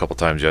clip a couple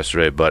times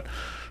yesterday, but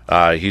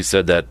he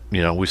said that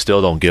we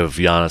still don't give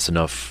Giannis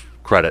enough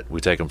credit. We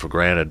take him for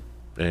granted.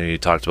 And he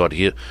talked about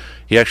he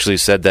actually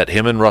said that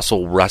him and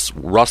Russell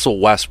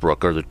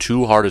Westbrook are the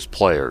 2 hardest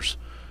players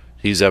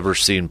he's ever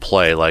seen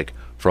play, like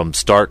from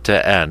start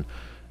to end.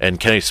 And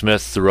Kenny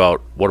Smith threw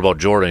out, what about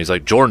Jordan? He's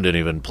like, Jordan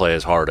didn't even play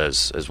as hard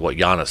as what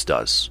Giannis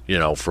does.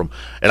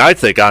 And I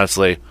think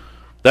honestly,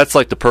 that's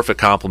like the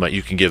perfect compliment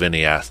you can give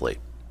any athlete.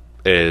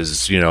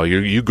 Is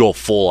you go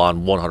full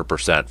on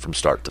 100% from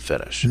start to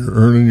finish. You're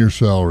earning your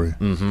salary.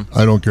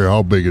 I don't care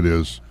how big it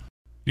is.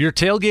 Your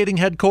tailgating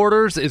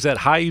headquarters is at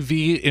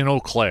Hy-Vee in Eau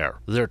Claire.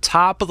 Their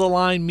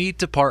top-of-the-line meat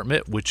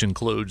department, which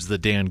includes the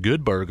Dan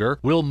Good Burger,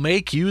 will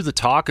make you the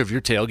talk of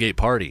your tailgate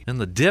party. And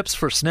the dips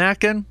for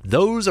snacking,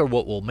 those are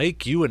what will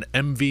make you an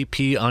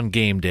MVP on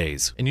game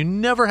days. And you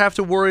never have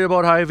to worry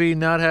about Hy-Vee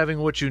not having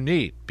what you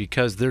need,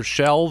 because their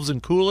shelves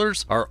and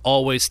coolers are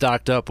always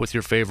stocked up with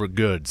your favorite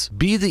goods.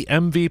 Be the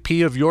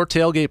MVP of your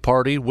tailgate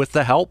party with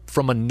the help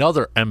from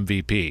another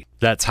MVP.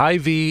 That's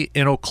Hy-Vee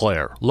in Eau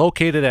Claire,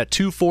 located at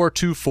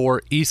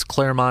 2424 East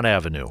Claremont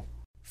Avenue.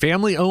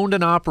 Family owned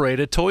and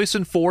operated,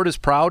 Toyson Ford is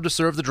proud to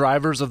serve the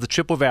drivers of the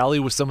Chippewa Valley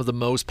with some of the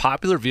most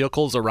popular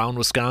vehicles around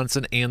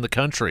Wisconsin and the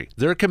country.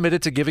 They're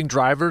committed to giving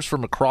drivers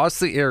from across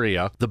the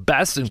area the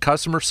best in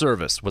customer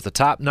service with a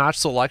top-notch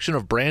selection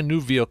of brand new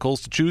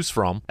vehicles to choose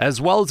from,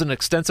 as well as an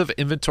extensive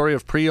inventory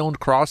of pre-owned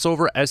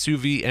crossover,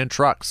 SUV, and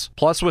trucks.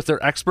 Plus, with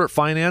their expert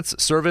finance,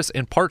 service,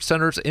 and parts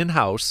centers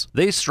in-house,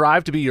 they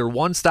strive to be your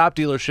one-stop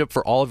dealership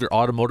for all of your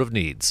automotive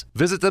needs.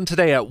 Visit them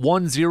today at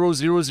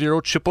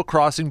 1000 Chippewa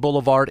Crossing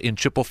Boulevard in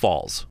Chippewa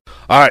Falls.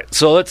 All right,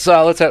 so let's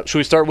should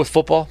we start with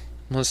football?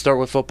 Let's start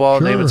with football,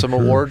 Sure, naming some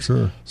awards.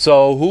 Sure.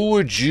 So, who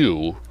would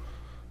you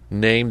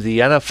name the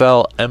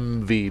NFL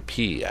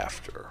MVP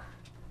after?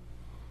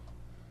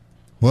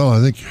 Well, I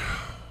think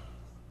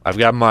I've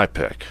got my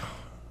pick.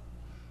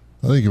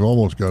 you've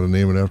almost got to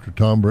name it after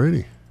Tom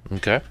Brady,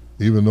 Okay.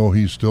 even though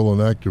he's still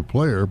an active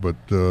player. But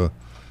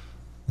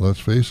let's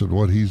face it,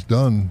 what he's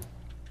done,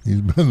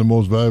 he's been the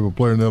most valuable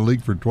player in that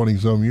league for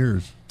 20-some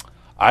years.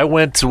 I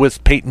went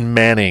with Peyton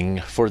Manning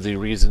for the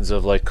reasons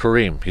of like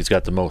Kareem. He's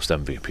got the most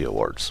MVP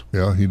awards.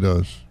 Yeah, he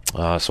does.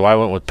 So I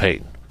went with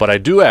Peyton. But I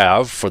do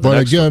have for the But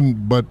next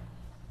again, but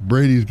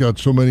Brady's got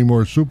so many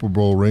more Super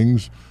Bowl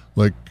rings.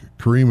 Like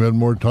Kareem had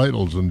more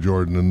titles than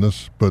Jordan in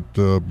this, but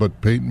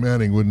Peyton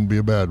Manning wouldn't be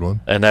a bad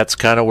one. and that's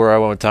kind of where I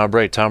went with Tom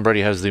Brady. Tom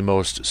Brady has the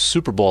most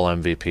Super Bowl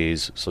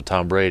MVPs, so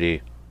Tom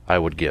Brady, I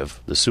would give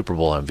the Super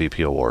Bowl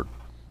MVP award.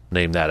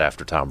 Name that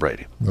after Tom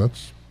Brady.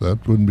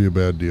 That wouldn't be a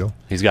bad deal.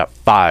 He's got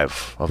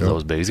 5 of Yep.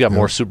 those big. He's got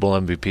more Yep. Super Bowl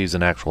MVPs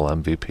than actual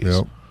MVPs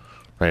Yep.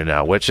 right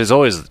now, which is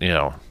always, Can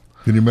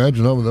you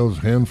imagine how those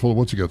handful?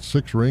 What's he got?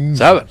 6 rings?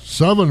 7.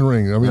 7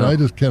 rings. I mean, Yeah. I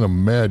just can't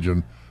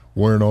imagine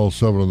wearing all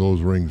 7 of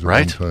those rings at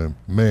Right? one time.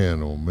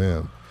 Man, oh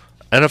man.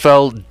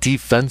 NFL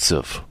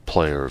Defensive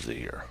Player of the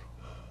Year.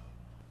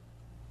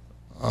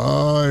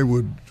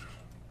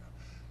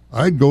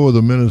 I'd go with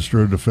the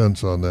Minister of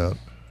Defense on that.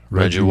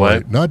 Reggie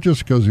White? Not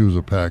just because he was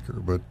a Packer,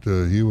 but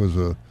he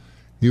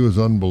was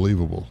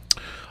unbelievable.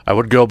 I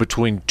would go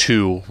between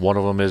 2. One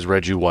of them is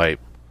Reggie White.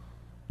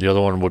 The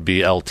other one would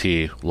be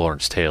LT,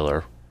 Lawrence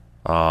Taylor.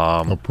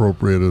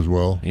 Appropriate as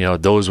well.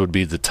 Those would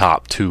be the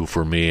top 2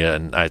 for me,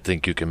 and I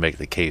think you can make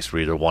the case for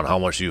either one. How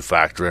much do you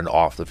factor in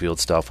off-the-field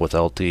stuff with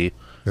LT?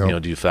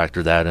 Yep. Do you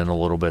factor that in a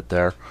little bit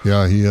there?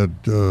 Yeah, he had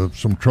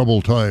some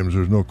troubled times.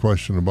 There's no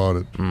question about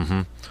it.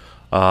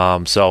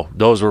 So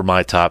those were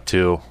my top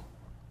 2.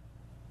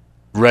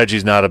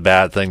 Reggie's not a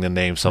bad thing to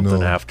name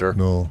something No, after.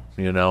 No.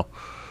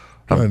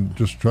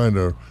 Just Trying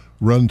to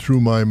run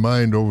through my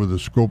mind over the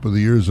scope of the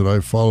years that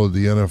I've followed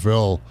the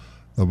NFL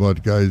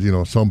about guys.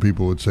 Some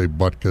people would say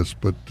Butkus,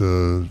 but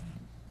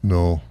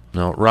no.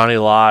 No, Ronnie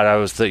Lott, I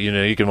was thinking,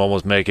 you can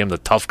almost make him the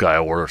tough guy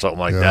award or something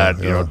like Yeah,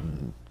 that, yeah.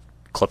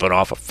 Clipping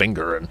off a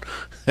finger and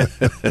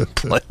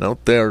playing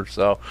out there.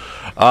 So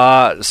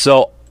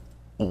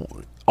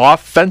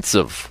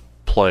offensive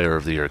player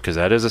of the year, because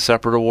that is a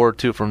separate award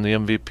too from the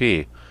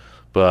MVP,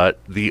 but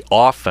the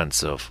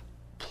offensive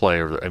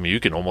player, I mean, you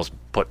can almost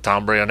put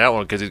Tom Brady on that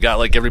one because he's got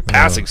like every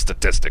passing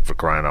statistic, for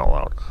crying out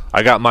loud.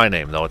 I got my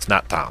name though, it's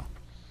not Tom.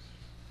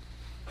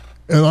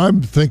 And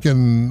I'm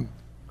thinking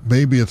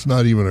maybe it's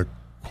not even a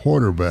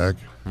quarterback.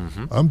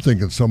 Mm-hmm. I'm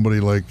thinking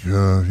somebody like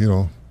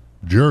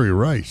Jerry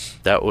Rice.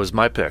 That was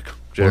my pick,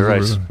 Jerry Rice.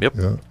 Was it Yep.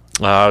 really?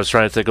 Yeah. I was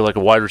trying to think of like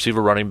a wide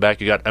receiver, running back.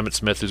 You got Emmitt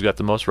Smith, who's got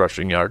the most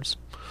rushing yards.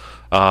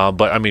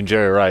 But I mean,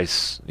 Jerry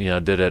Rice,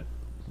 did it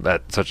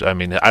at such. I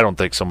mean, I don't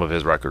think some of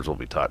his records will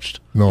be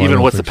touched, No, I even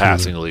don't with the think so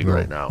passing either. league No,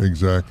 right now.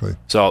 Exactly.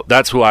 So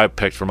that's who I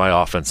picked for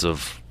my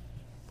offensive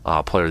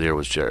player of the year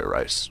was Jerry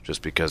Rice,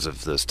 just because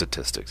of the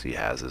statistics he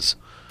has.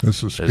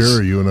 This is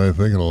scary. You and I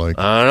thinking alike.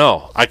 I don't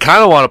know. I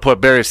kind of want to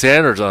put Barry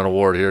Sanders on an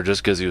award here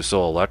just because he was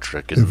so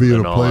electric. If he had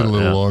and all played that, a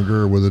little yeah.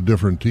 longer with a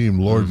different team,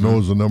 Lord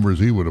knows the numbers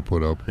he would have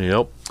put up.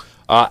 Yep.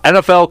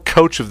 NFL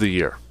Coach of the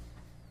Year.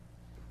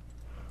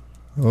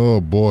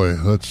 Oh boy,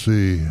 let's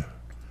see.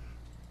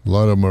 A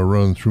lot of them are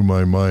running through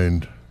my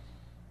mind.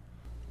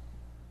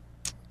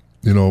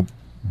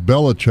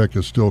 Belichick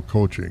is still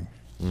coaching.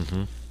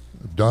 Mm-hmm.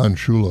 Don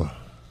Shula.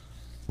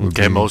 would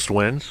Okay, be most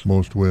wins.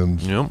 Most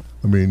wins. Yep.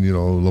 I mean,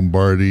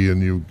 Lombardi,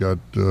 and you've got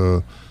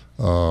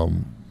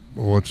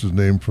what's his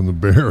name from the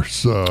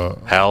Bears?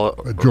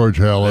 George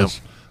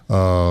Halas.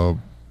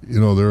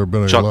 There have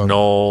been Chuck a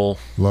Noll.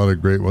 lot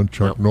of great ones.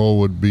 Chuck Noll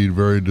would be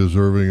very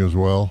deserving as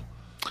well.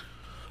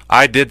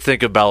 I did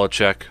think of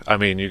Belichick. I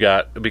mean,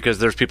 because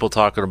there's people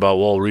talking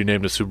about,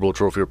 rename the Super Bowl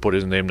trophy or put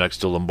his name next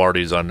to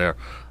Lombardi's on there.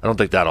 I don't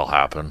think that'll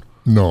happen.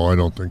 No, I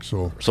don't think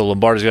so. So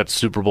Lombardi's got the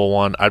Super Bowl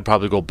one. I'd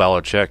probably go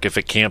Belichick. If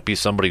it can't be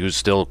somebody who's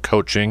still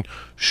coaching,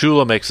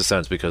 Shula makes a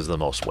sense because of the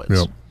most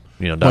wins.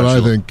 Yep.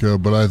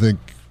 Don But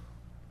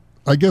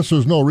I guess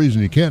there's no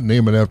reason you can't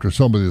name it after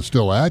somebody that's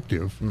still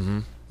active.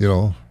 Mm-hmm.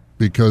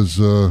 Because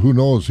who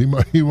knows? He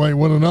might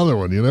win another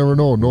one. You never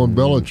know. Knowing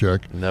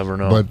Belichick, never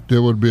know. But it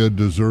would be a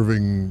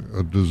deserving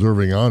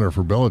honor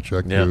for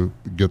Belichick to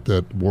get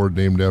that award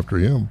named after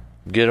him.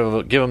 Give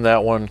him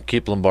that one.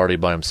 Keep Lombardi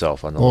by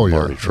himself on the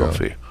Lombardi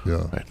trophy.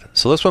 Yeah. Right.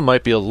 So this one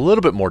might be a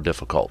little bit more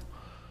difficult.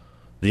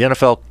 The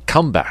NFL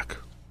Comeback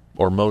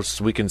or most,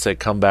 we can say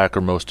comeback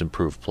or most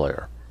improved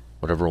player,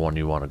 whatever one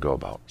you want to go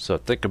about. So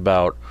think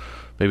about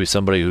maybe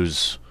somebody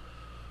who's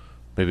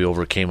maybe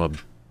overcame a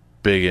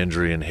big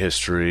injury in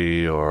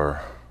history,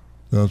 or...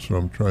 That's what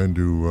I'm trying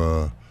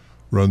to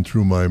run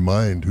through my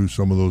mind, who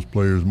some of those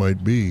players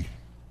might be.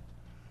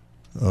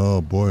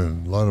 Oh, boy,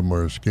 and a lot of them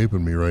are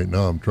escaping me right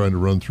now. I'm trying to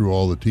run through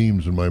all the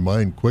teams in my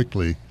mind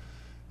quickly,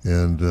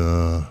 and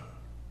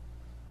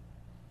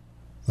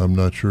I'm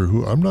not sure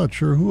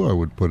who I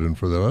would put in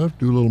for that. I have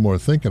to do a little more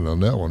thinking on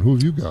that one. Who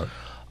have you got?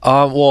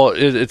 Well,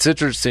 it's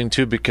interesting,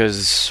 too,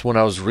 because when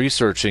I was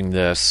researching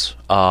this,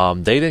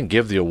 they didn't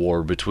give the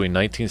award between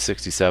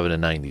 1967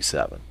 and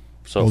 97.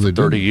 So for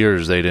 30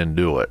 years, they didn't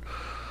do it.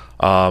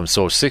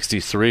 So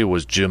 63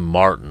 was Jim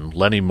Martin,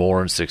 Lenny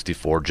Moore in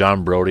 64,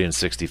 John Brody in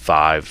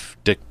 65,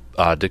 Dick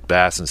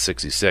Bass in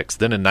 66.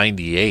 Then in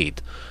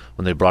 98,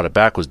 when they brought it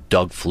back, was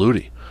Doug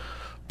Flutie.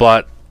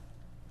 But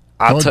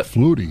Doug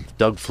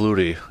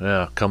Flutie,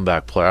 yeah,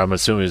 comeback player. I'm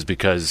assuming it's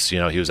because he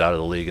was out of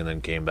the league and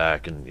then came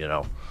back, and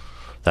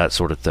that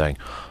sort of thing.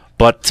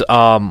 But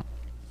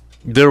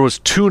there was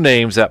two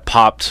names that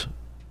popped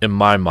in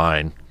my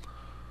mind.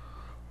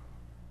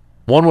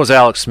 One was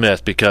Alex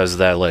Smith because of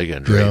that leg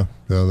injury.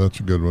 Yeah, that's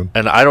a good one.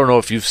 And I don't know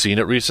if you've seen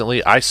it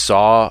recently. I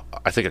saw,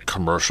 I think, a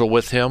commercial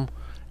with him.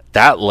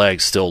 That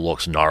leg still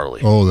looks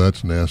gnarly. Oh,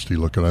 that's nasty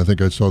looking. I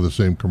think I saw the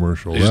same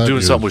commercial. He's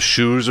doing something with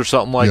shoes or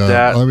something like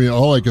that. I mean,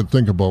 all I could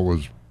think about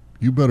was,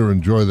 you better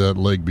enjoy that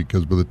leg,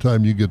 because by the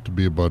time you get to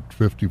be about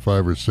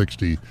 55 or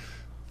 60,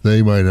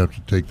 they might have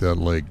to take that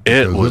leg.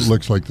 It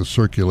looks like the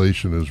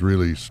circulation is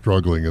really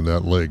struggling in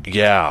that leg.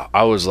 Yeah,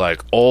 I was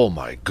like, oh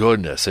my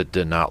goodness, it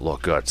did not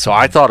look good. So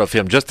I thought of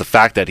him, just the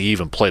fact that he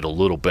even played a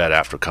little bit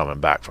after coming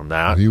back from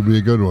that. He would be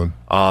a good one.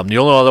 The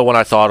only other one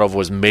I thought of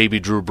was maybe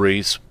Drew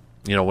Brees,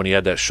 when he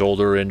had that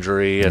shoulder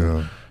injury,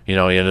 and he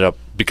ended up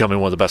becoming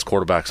one of the best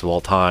quarterbacks of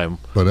all time.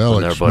 But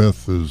Alex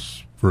Smith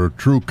is, for a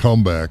true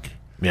comeback,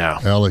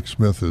 Alex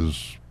Smith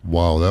is...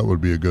 Wow, that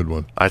would be a good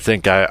one. I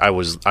think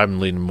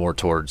I'm leaning more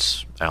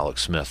towards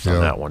Alex Smith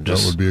on that one.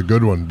 That would be a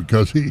good one,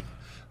 because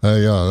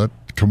that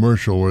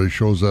commercial where he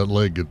shows that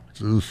leg,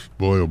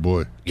 boy, oh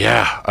boy.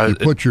 Yeah. You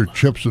put your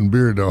chips and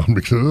beer down,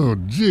 because, oh,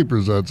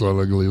 jeepers, that's an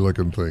ugly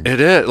looking thing. It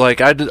is. Like,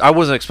 I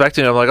wasn't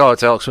expecting it. I'm like, oh,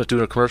 it's Alex Smith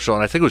doing a commercial,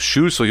 and I think it was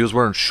shoes, so he was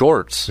wearing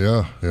shorts.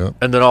 Yeah.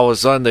 And then all of a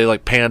sudden, they,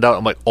 panned out.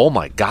 I'm like, oh,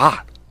 my God.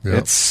 Yeah.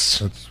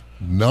 That's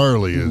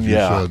gnarly, as you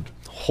said.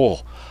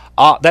 Oh.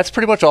 That's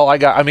pretty much all I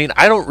got. I mean,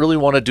 I don't really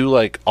want to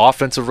do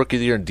offensive rookie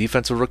of the year and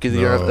defensive rookie of the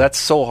year. That's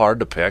so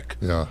hard to pick.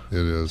 Yeah, it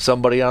is.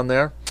 Somebody on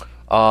there.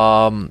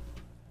 The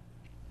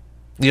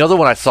other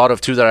one I thought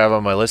of too that I have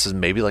on my list is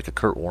maybe a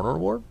Kurt Warner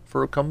award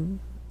for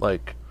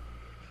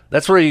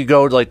that's where you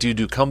go. Do you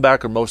do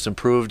comeback or most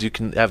improved? You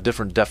can have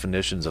different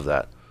definitions of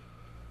that.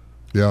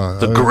 Yeah,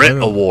 the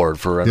Grit Award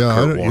for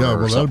Kurt Warner. Yeah,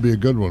 well, that would be a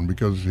good one,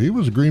 because he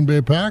was a Green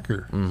Bay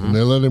Packer, and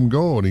they let him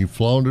go, and he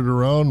floundered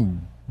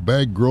around.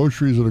 Bagged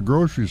groceries at a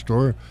grocery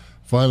store,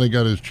 finally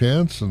got his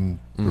chance, and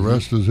the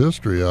rest is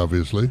history,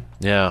 obviously.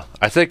 Yeah,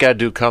 I think I'd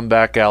do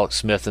comeback Alex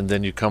Smith, and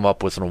then you come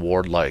up with an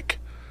award like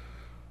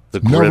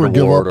the Grit Never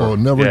Give Award.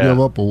 Give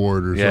Up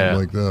Award or something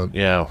like that.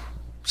 Yeah,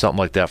 something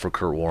like that for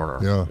Kurt Warner.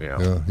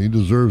 Yeah, he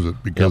deserves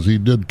it, because he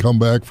did come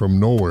back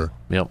from nowhere.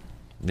 Yep.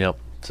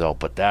 So,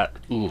 but that,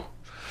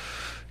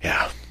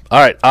 yeah. All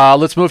right,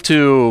 let's move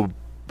to,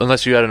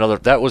 unless you had another,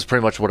 that was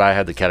pretty much what I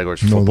had the categories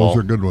for football. No, those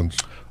are good ones.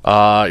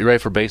 You ready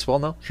for baseball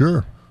now?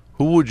 Sure.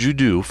 Who would you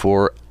do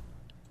for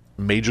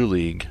Major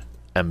League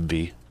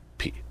MVP?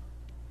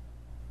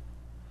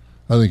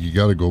 I think you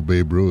got to go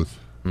Babe Ruth.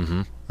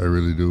 Mm-hmm. I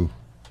really do.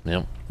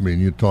 Yep. I mean,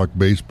 you talk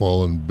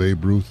baseball, and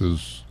Babe Ruth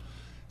is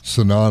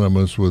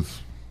synonymous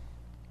with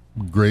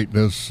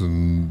greatness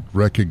and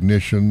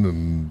recognition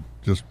and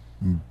just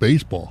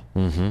baseball.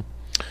 Mm-hmm.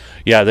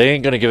 Yeah, they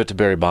ain't going to give it to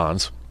Barry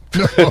Bonds.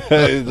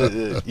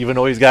 Even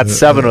though he's got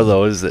 7 of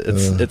those,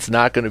 it's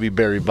not going to be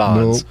Barry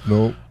Bonds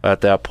nope.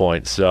 at that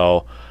point.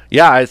 So,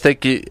 yeah, I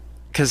think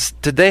because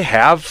did they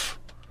have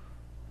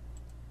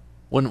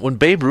when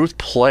Babe Ruth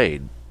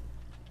played,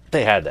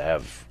 they had to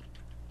have.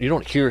 You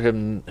don't hear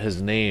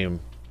his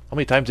name. How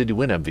many times did he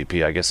win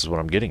MVP? I guess is what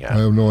I'm getting at. I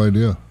have no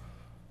idea.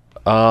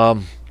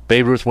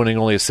 Babe Ruth winning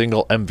only a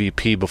single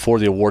MVP before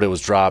the award. It was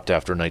dropped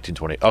after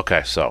 1920.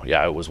 Okay, so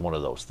yeah, it was one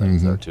of those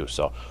things there too.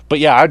 So, but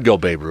yeah, I'd go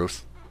Babe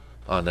Ruth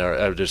on there.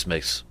 It just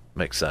makes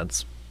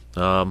sense.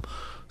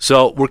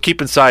 So we're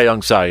keeping Cy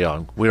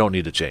Young. We don't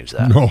need to change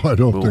that. No, I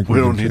don't think we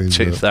don't need to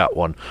change that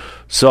one.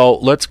 So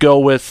let's go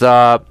with.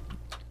 You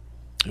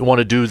want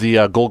to do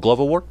the Gold Glove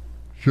Award?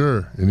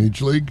 Sure. In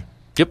each league.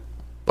 Yep.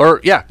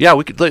 Or yeah.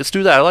 Let's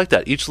do that. I like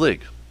that. Each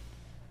league.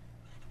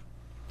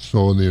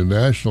 So in the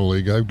National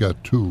League, I've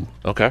got 2.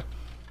 Okay.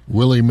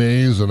 Willie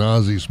Mays and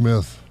Ozzie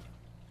Smith.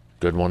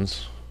 Good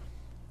ones.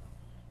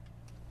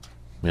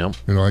 Yep.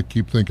 I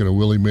keep thinking of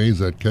Willie Mays,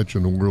 that catch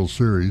in the World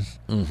Series,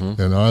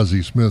 and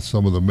Ozzie Smith,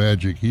 some of the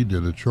magic he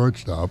did at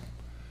shortstop.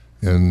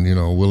 And,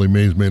 Willie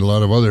Mays made a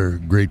lot of other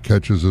great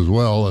catches as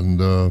well.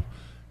 And,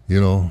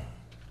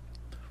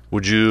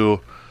 Would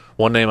you,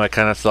 one name I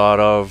kind of thought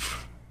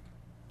of,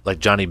 like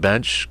Johnny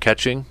Bench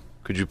catching?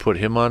 Could you put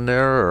him on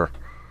there, or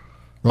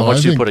Well, how much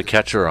I do you think put a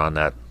catcher on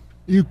that?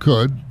 you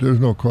could. There's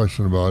no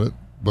question about it.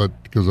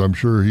 But because I'm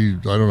sure I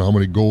don't know how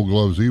many Gold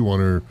Gloves he won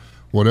or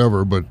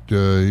whatever, but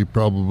he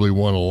probably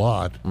won a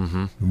lot.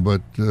 Mm-hmm.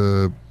 But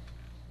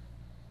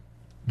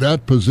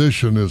that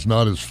position is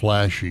not as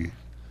flashy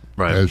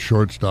Right. as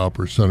shortstop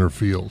or center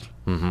field.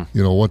 Mm-hmm.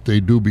 You know what they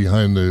do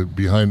behind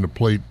the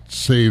plate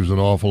saves an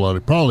awful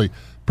lot.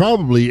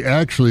 Probably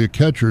actually a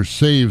catcher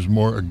saves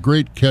more. A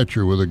great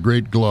catcher with a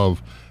great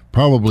glove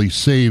probably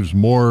saves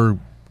more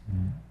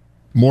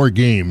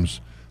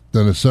games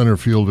than a center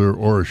fielder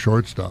or a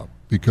shortstop,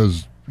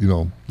 because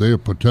they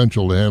have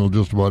potential to handle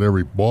just about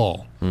every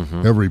ball,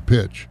 every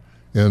pitch.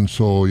 And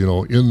so,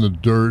 in the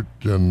dirt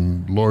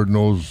and Lord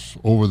knows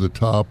over the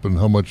top and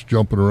how much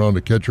jumping around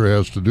a catcher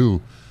has to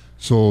do.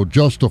 So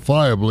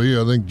justifiably,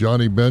 I think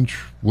Johnny Bench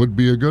would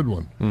be a good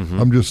one. Mm-hmm.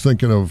 I'm just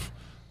thinking of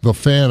the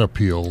fan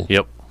appeal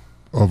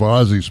of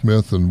Ozzie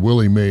Smith and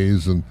Willie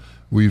Mays, and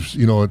it's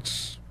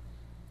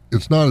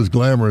not as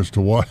glamorous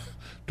to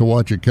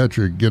watch a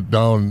catcher get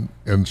down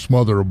and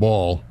smother a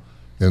ball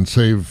and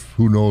save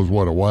who knows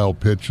what, a wild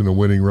pitch and a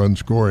winning run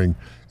scoring,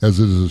 as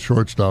it is a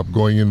shortstop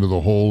going into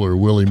the hole or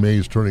Willie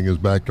Mays turning his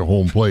back to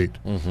home plate.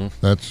 Mm-hmm.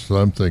 That's what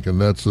I'm thinking.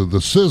 That's the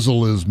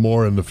sizzle is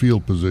more in the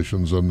field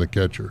positions than the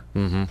catcher.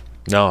 Mm-hmm.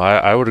 No,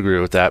 I would agree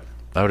with that.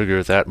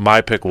 My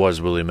pick was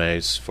Willie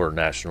Mays for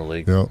National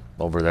League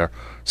over there.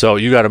 So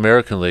you got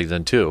American League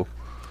then too.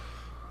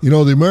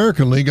 The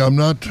American League I'm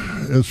not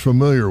as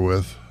familiar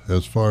with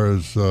as far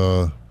as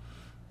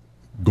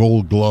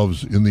Gold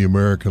Gloves in the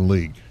American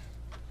League.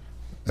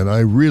 And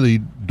I really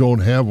don't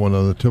have one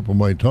on the tip of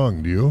my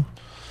tongue. Do you?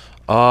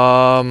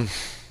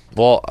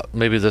 Well,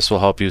 maybe this will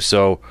help you.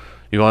 So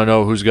you want to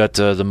know who's got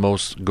the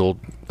most gold?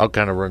 I'll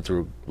kind of run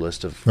through a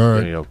list of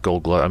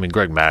Gold Gloves. I mean,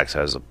 Greg Maddux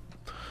has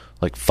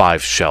like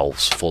 5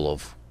 shelves full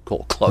of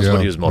Gold Gloves, but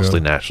he was mostly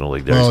National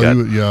League there.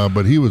 Well,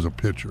 but he was a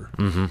pitcher.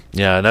 Mm-hmm.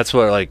 Yeah, and that's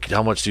what,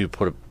 how much do you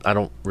put I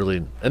don't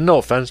really, and no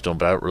offense to him,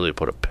 but I don't really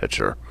put a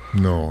pitcher.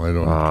 No, I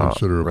don't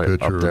consider a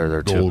pitcher there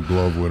a Gold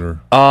Glove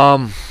winner.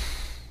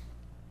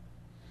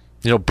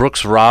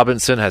 Brooks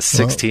Robinson has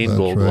 16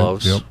 Gold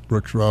Gloves. Yep,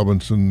 Brooks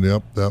Robinson.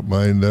 Yep,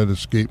 that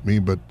escaped me,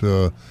 but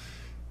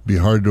be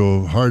hard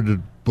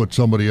to put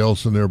somebody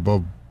else in there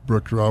above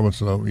Brooks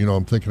Robinson.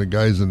 I'm thinking of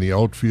guys in the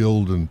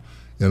outfield and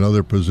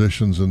other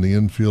positions in the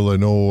infield. I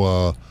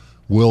know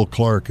Will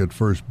Clark at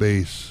first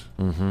base.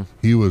 Mm-hmm.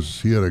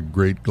 He had a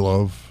great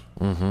glove.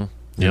 Mm-hmm.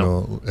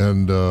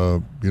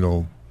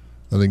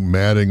 I think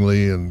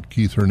Mattingly and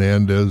Keith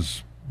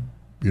Hernandez,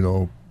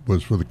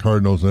 was for the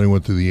Cardinals, and then he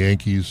went to the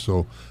Yankees.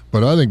 So,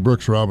 but I think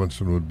Brooks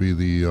Robinson would be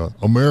the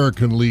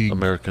American League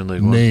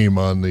name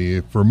on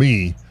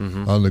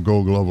on the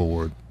Gold Glove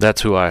Award.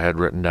 That's who I had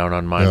written down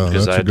on mine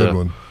because I had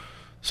to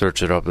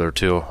search it up there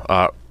too.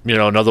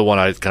 Another one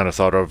I kind of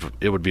thought of,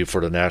 it would be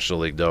for the National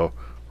League though,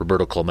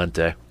 Roberto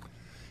Clemente.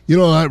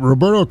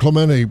 Roberto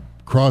Clemente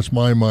crossed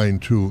my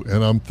mind too,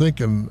 and I'm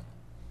thinking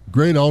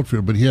great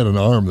outfield, but he had an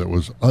arm that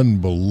was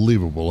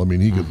unbelievable. I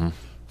mean, he could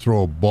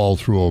throw a ball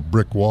through a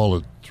brick wall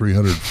at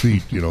 300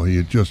 feet.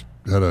 He just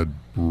had a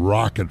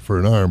rocket for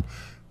an arm.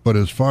 But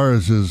as far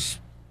as his,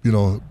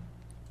 the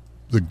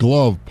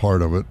glove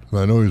part of it, and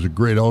I know he was a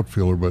great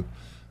outfielder, but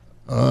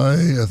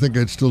I think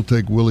I'd still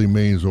take Willie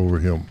Mays over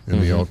him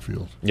in the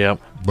outfield. Yeah,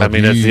 but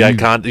it's the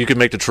icon. You can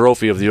make the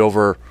trophy of the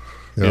over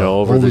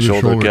the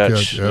shoulder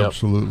catch.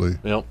 Absolutely.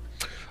 Yep.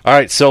 All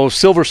right, so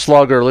Silver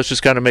Slugger, let's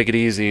just kind of make it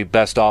easy.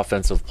 Best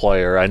offensive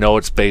player. I know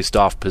it's based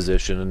off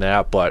position and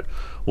that, but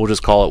we'll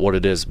just call it what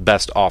it is.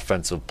 Best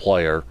offensive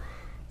player,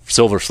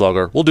 Silver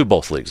Slugger. We'll do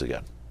both leagues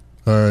again.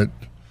 All right.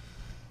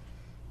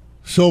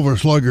 Silver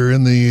Slugger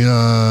in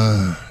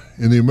the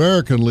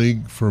American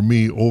League, for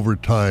me, over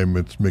time,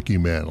 it's Mickey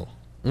Mantle.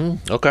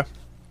 Okay.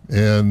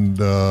 And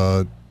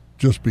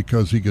just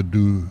because he could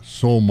do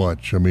so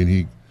much. I mean,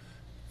 he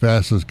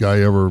fastest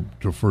guy ever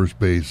to first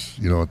base,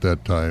 at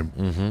that time,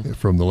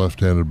 from the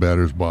left-handed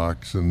batter's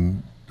box,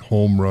 and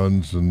home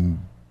runs and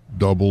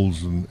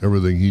doubles and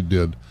everything he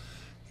did.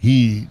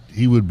 He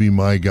would be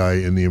my guy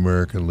in the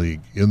American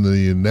League. In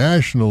the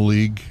National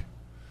League,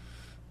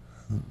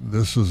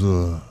 this is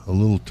a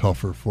little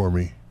tougher for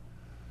me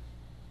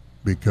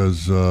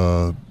because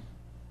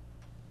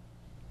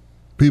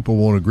people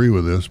won't agree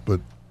with this, but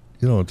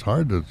it's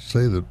hard to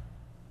say that.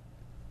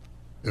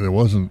 And it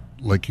wasn't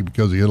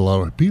because he hit a lot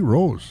of Pete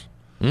Rose.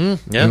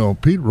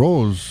 Pete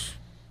Rose,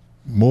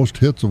 most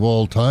hits of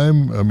all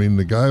time. I mean,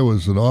 the guy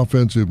was an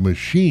offensive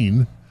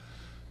machine,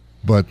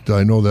 but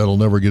I know that'll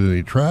never get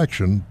any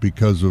traction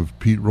because of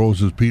Pete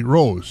Rose's Pete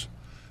Rose.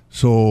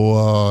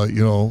 So,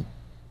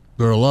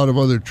 there are a lot of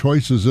other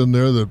choices in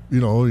there that,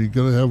 you're going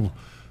to have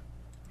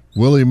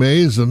Willie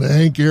Mays and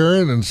Hank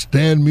Aaron and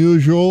Stan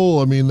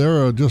Musial. I mean,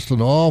 there are just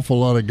an awful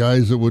lot of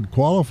guys that would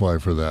qualify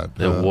for that.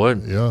 It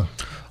would. Yeah.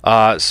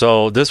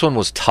 So this one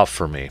was tough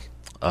for me.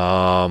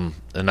 And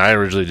I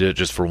originally did it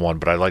just for one,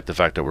 but I like the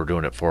fact that we're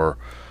doing it for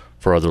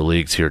other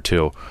leagues here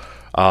too.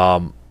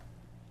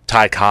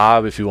 Ty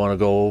Cobb, if you want to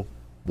go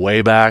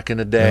way back in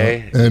the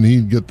day. And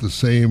he'd get the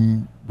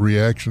same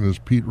reaction as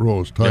Pete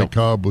Rose. Ty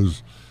Cobb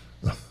was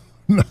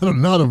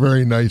not a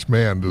very nice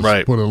man, to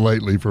Right. put it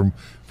lightly, from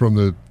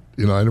the,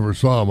 I never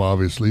saw him,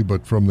 obviously,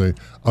 but from the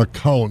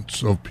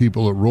accounts of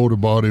people that wrote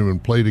about him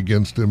and played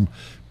against him,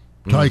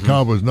 Ty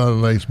Cobb was not a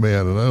nice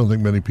man, and I don't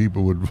think many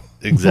people would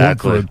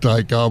Exactly. vote for a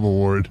Ty Cobb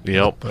award.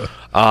 Yep.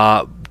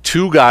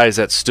 Two guys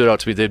that stood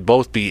out to me, they'd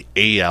both be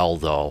AL,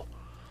 though.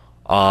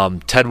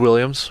 Ted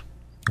Williams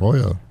Oh,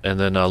 yeah. and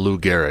then Lou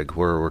Gehrig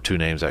were two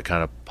names that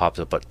kind of popped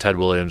up. But Ted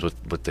Williams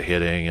with the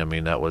hitting, I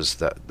mean,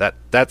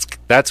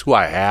 that's who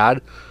I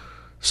had.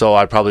 So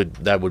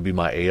that would be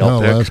my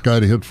AL pick. Last guy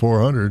to hit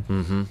 400.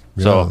 Mm-hmm.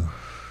 Yeah. So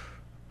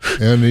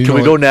and can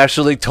we go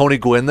National League Tony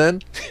Gwynn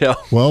then? Yeah.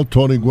 Well,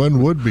 Tony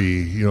Gwynn would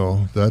be,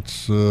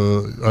 that's,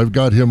 I've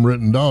got him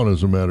written down,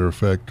 as a matter of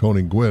fact,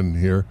 Tony Gwynn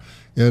here.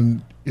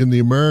 And in the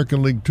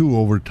American League, too,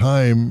 over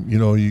time,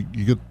 you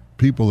get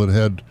people that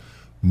had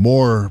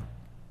more,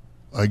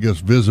 I guess,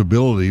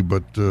 visibility,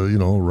 but,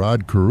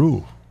 Rod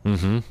Carew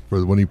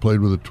for when he played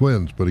with the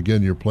Twins. But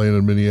again, you're playing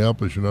in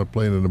Minneapolis, you're not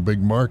playing in a big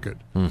market.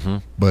 Mm-hmm.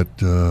 But,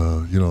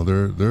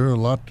 there are a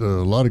lot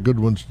of good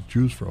ones to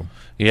choose from.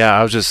 Yeah,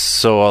 I was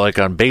just like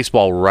on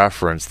Baseball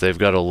Reference, they've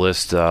got a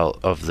list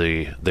of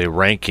the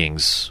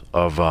rankings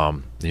of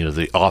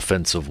the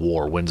offensive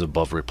WAR, wins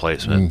above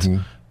replacement.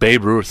 Mm-hmm.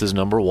 Babe Ruth is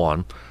number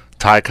 1,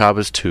 Ty Cobb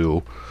is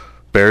 2,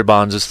 Barry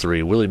Bonds is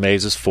 3, Willie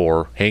Mays is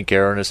 4, Hank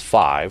Aaron is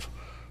 5.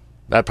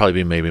 That'd probably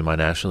be maybe my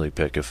National League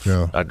pick.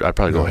 I'd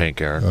probably go Hank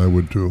Aaron. I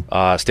would too.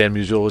 Stan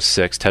Musial was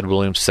 6, Ted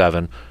Williams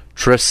 7,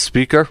 Tris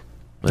Speaker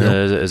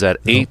is at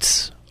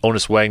 8,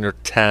 Honus Wagner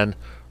 10.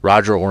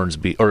 Roger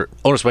Ornsby, or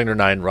Honus Wagner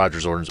 9,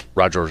 Rogers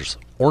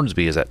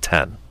Ornsby is at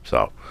 10.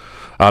 So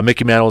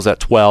Mickey Mantle was at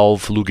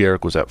 12, Lou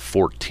Gehrig was at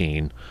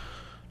 14.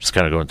 Just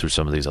kind of going through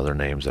some of these other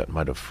names that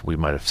we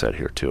might have said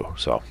here too.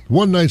 So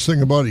one nice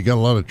thing about it, you got a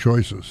lot of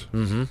choices,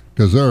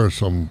 because there are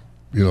some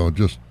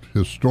just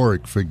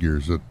historic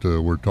figures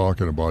that we're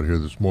talking about here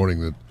this morning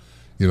that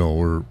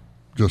were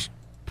just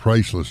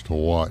priceless to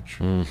watch.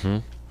 Mm-hmm.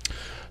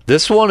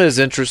 This one is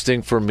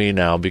interesting for me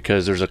now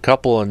because there's a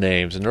couple of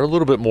names, and they're a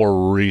little bit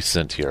more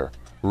recent here.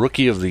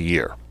 Rookie of the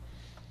Year.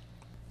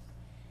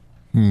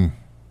 The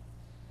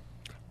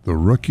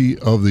Rookie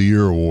of the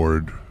Year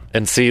award.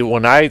 And see,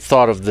 when I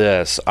thought of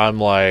this, I'm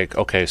like,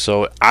 okay,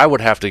 so I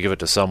would have to give it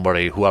to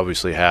somebody who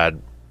obviously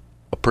had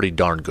a pretty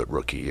darn good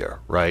rookie year,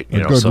 right?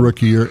 A good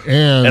rookie year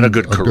and a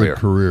good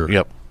career.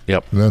 Yep.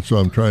 And that's why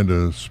I'm trying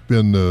to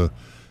spin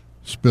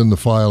the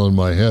file in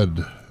my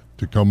head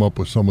to come up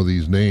with some of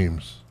these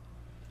names.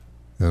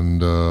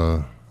 And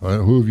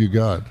who have you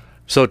got?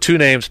 So 2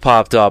 names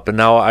popped up, and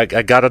now I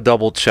got to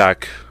double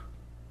check.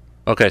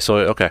 Okay.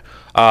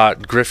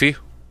 Griffey.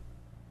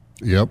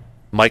 Yep.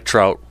 Mike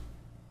Trout.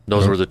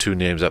 Those were the 2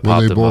 names that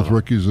popped up. Were they both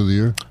rookies of the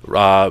year?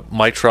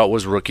 Mike Trout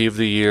was Rookie of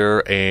the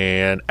Year,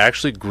 and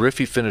actually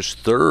Griffey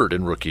finished 3rd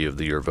in Rookie of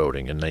the Year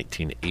voting in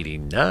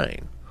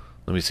 1989.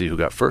 Let me see who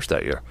got first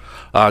that year.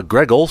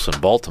 Greg Olson,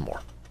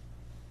 Baltimore.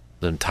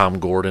 Then Tom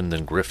Gordon,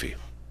 then Griffey.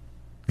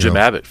 Jim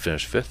Abbott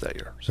finished 5th that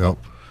year. So. Yep.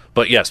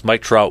 But yes,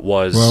 Mike Trout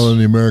was. Well, in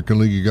the American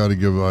League, you got to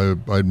give.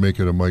 I'd make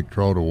it a Mike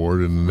Trout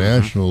award. In the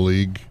National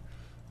League,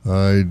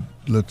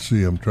 let's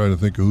see. I'm trying to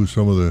think of who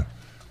some of the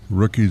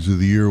rookies of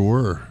the year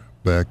were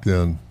back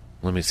then.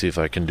 Let me see if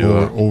I can do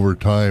it over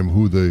time.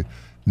 Who the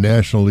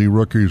National League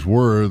rookies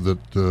were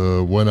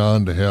that went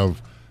on to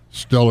have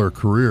stellar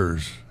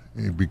careers?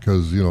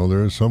 Because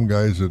there are some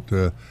guys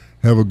that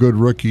have a good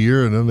rookie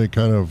year and then they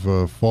kind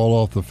of fall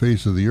off the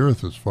face of the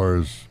earth as far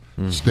as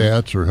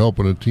stats or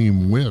helping a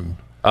team win.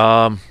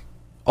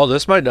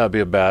 This might not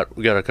be a bad.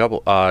 We got a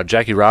couple.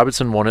 Jackie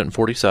Robinson won it in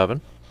 47.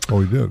 Oh,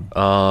 he did.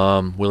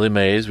 Willie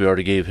Mays, we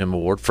already gave him an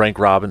award. Frank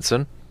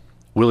Robinson,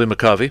 Willie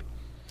McCovey.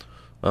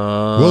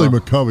 Willie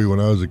McCovey. When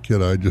I was a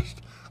kid,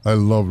 I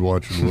loved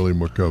watching Willie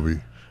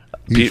McCovey.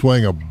 He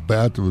swung a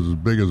bat that was as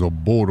big as a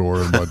boat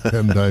oar and about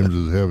 10 times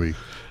as heavy.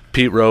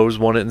 Pete Rose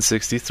won it in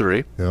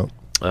 63. Yeah.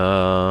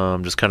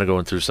 Just kind of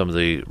going through some of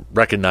the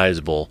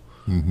recognizable,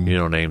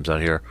 names on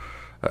here.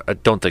 I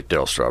don't think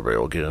Darryl Strawberry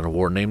will get an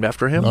award named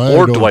after him,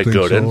 or Dwight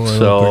Gooden.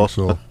 I don't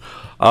think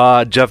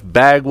so. Jeff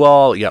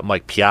Bagwell, you got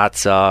Mike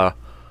Piazza,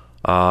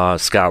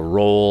 Scott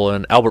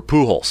Rowland, Albert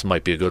Pujols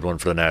might be a good one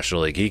for the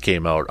National League. He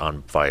came out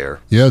on fire.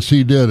 Yes,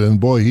 he did, and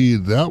boy,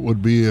 that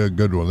would be a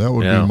good one. That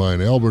would be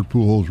mine. Albert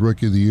Pujols,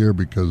 Rookie of the Year,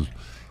 because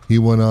he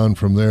went on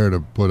from there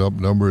to put up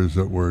numbers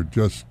that were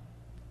just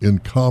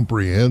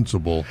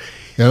incomprehensible.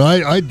 And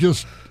I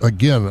just,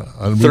 again,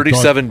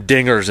 37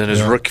 dingers in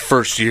his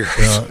first year.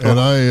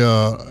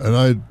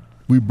 Yeah,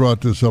 we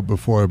brought this up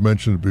before. I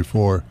mentioned it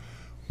before.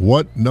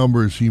 What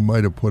numbers he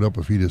might have put up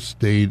if he'd have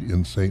stayed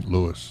in St.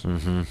 Louis.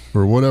 Mm-hmm.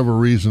 For whatever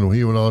reason,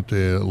 he went out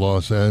to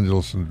Los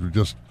Angeles and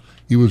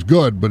he was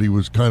good, but he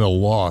was kind of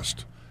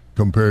lost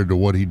compared to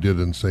what he did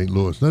in St.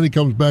 Louis. Then he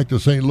comes back to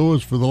St.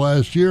 Louis for the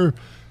last year,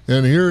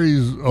 and here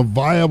he's a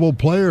viable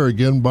player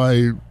again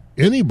by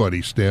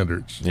anybody's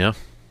standards. Yeah.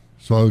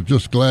 So I was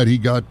just glad he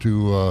got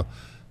to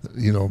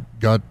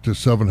got to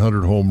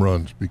 700 home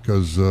runs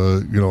because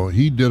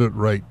he did it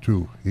right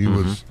too. He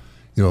was,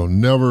 you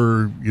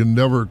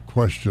never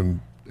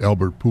question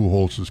Albert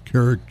Pujols'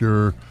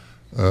 character,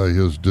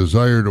 his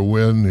desire to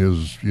win.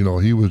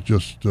 He was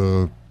just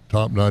a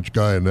top-notch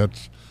guy, and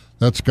that's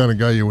the kind of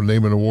guy you would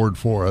name an award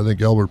for. I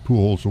think Albert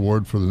Pujols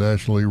Award for the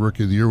National League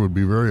Rookie of the Year would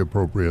be very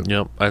appropriate.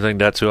 Yep, I think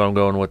that's who I'm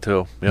going with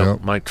too.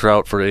 Yep. Mike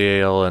Trout for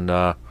AL and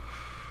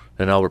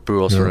Albert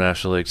Pujols for the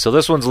National League. So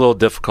this one's a little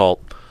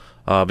difficult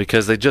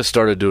because they just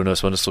started doing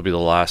this one. This will be the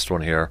last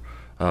one here,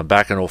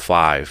 back in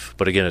 2005.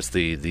 But again, it's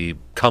the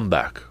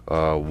comeback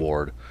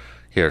award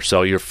here.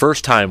 So your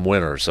first-time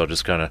winner, so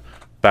just kind of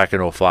back in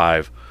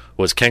 2005,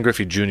 was Ken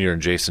Griffey Jr.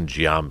 and Jason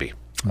Giambi.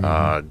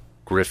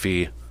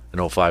 Griffey in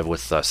 2005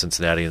 with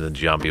Cincinnati, and then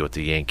Giambi with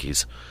the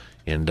Yankees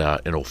in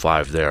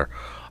 2005 there.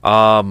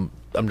 I'm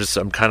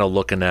kind of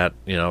looking at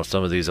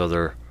some of these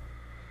other.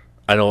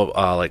 I know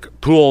like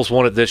Pujols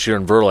won it this year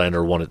and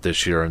Verlander won it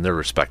this year in their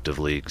respective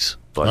leagues.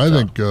 But I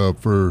think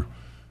for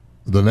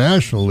the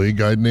National League,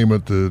 I'd name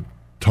it the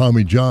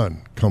Tommy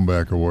John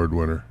Comeback Award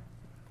winner.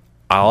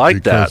 I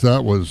like that. Because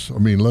that was,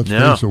 let's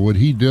face it, what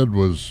he did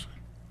was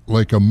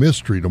like a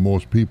mystery to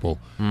most people.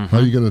 How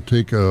are you going to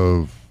take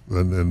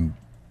and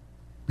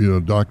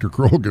Dr.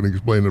 Crow can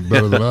explain it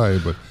better than I,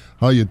 but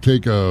how you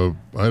take a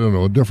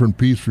different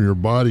piece from your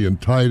body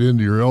and tie it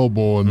into your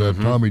elbow and that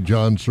Tommy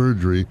John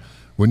surgery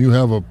when you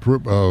have a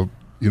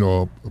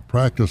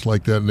practice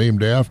like that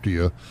named after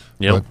you.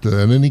 Yep. But,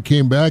 and then he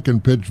came back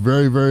and pitched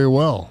very, very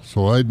well.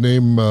 So I'd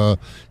name, I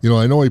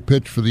know he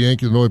pitched for the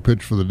Yankees, I know he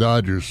pitched for the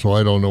Dodgers, so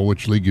I don't know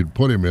which league you'd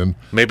put him in.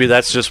 Maybe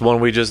that's just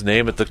one we just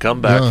name it the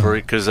comeback for,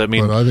 because I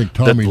think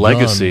Tommy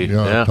legacy.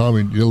 John,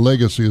 Tommy,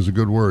 legacy is a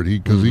good word.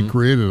 Because he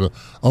created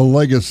a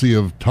legacy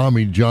of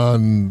Tommy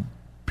John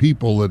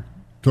people that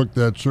took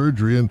that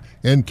surgery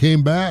and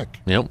came back.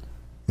 Yep.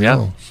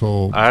 Yeah.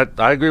 So I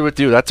agree with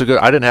you. That's a good.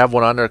 I didn't have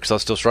one on there because I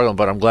was still struggling,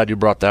 but I'm glad you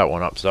brought that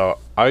one up. So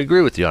I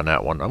agree with you on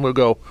that one. I'm going to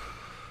go.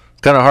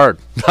 It's kind of hard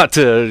not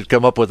to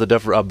come up with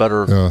a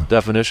better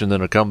definition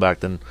than a comeback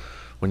than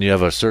when you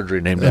have a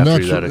surgery named after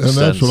you that extends.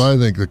 And that's what I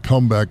think. The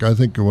comeback. I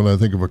think when I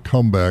think of a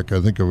comeback,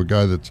 I think of a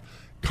guy that's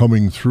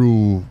coming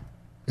through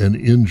an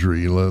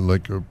injury,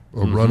 like a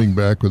running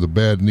back with a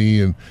bad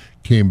knee and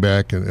came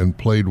back and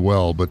played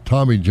well. But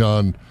Tommy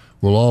John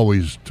will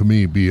always, to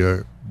me, be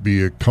a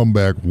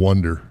comeback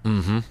wonder.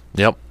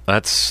 Yep,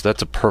 that's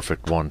a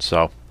perfect one.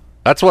 So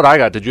that's what I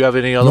got. Did you have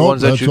any other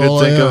ones that you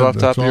could think of off the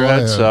top of your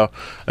head? So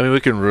we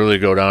can really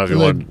go down if you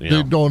want.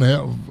 They don't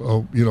have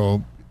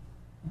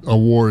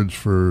awards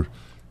for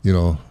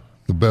the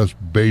best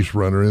base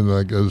runner in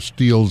like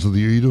steals of the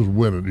year. You just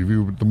win it. If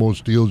you the most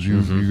steals,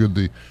 you're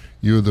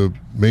the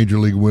major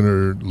league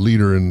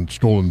leader in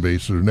stolen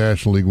bases, or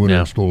National League winner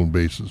in stolen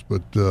bases.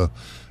 But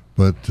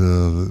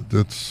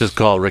that's just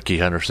call Ricky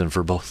Henderson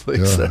for both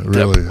leagues. Yeah,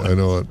 really, I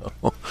know it.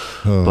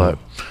 But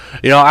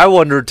I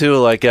wonder too,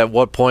 like at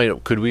what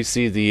point could we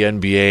see the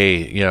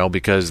NBA?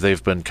 Because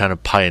they've been kind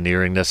of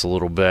pioneering this a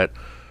little bit.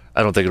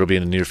 I don't think it'll be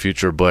in the near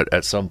future, but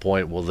at some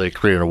point, will they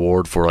create an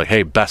award for like,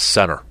 hey, best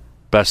center,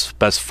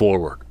 best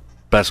forward,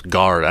 best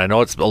guard? I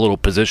know it's a little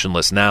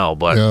positionless now,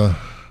 but. Yeah.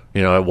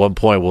 At one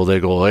point, will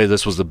they go, hey,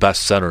 this was the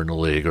best center in the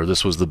league, or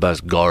this was the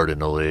best guard in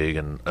the league,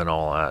 and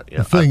all that?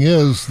 The thing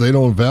is, they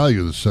don't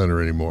value the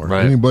center anymore.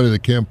 Right. Anybody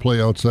that can't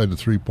play outside the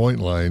 3-point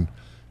line,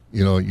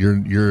 you're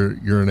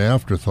an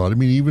afterthought.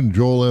 Even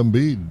Joel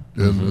Embiid,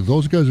 and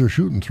those guys are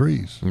shooting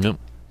threes. Yep.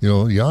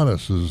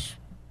 Giannis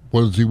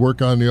what does he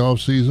work on in the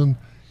offseason?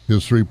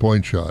 His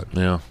 3-point shot.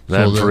 Yeah,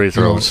 and free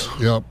throws.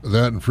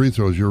 That and free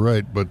throws, you're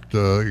right. But,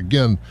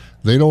 again,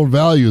 they don't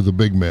value the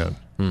big man.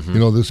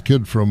 This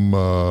kid from...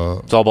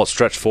 it's all about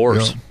stretch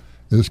fours.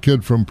 This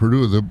kid from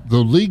Purdue. The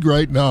league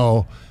right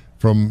now,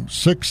 from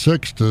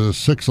 6'6" to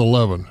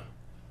 6'11",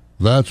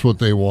 that's what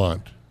they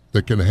want.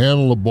 They can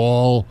handle the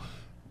ball,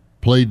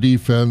 play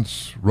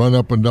defense, run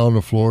up and down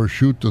the floor,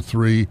 shoot the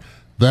three.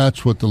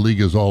 That's what the league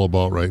is all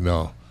about right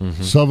now.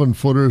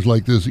 7-footers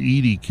like this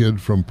Edey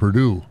kid from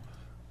Purdue.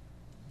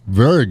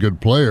 Very good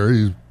player.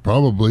 He's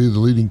probably the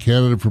leading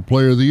candidate for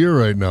Player of the Year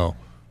right now.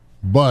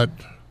 But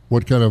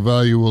what kind of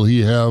value will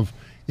he have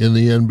in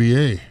the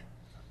NBA?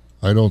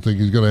 I don't think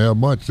he's going to have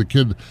much. The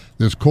kid,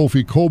 this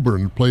Kofi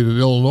Coburn, played at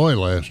Illinois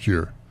last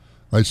year.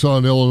 I saw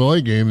an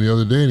Illinois game the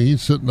other day, and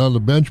he's sitting on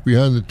the bench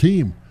behind the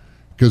team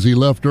because he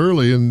left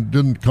early and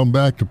didn't come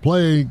back to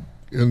play,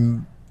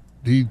 and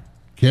he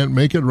can't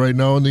make it right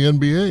now in the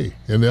NBA.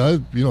 And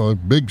a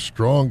big,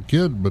 strong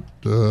kid, but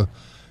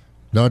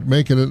not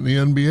making it in the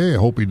NBA. I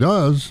hope he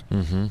does,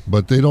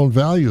 but they don't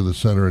value the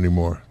center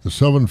anymore. The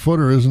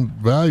 7-footer isn't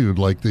valued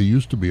like they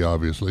used to be,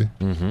 obviously.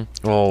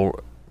 Well,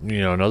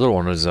 another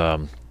one is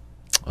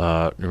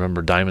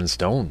remember Diamond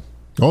Stone?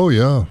 Oh,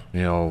 yeah.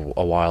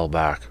 A while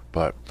back,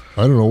 but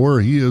I don't know where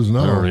he is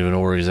now. I don't even know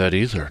where he's at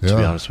either, to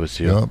be honest with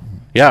you.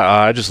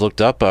 I just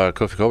looked up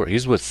Kofi Coburn.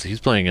 He's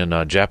playing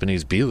in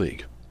Japanese B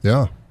League.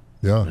 Yeah.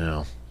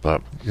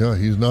 But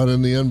he's not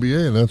in the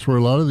NBA, and that's where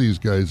a lot of these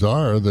guys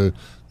are. The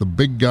the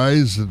big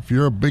guys. If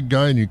you're a big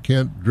guy and you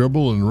can't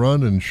dribble and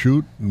run and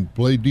shoot and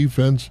play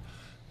defense,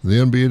 the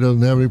NBA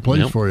doesn't have any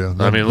place for you.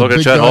 I mean, look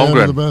at Chet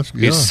Holmgren.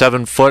 He's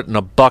 7 foot and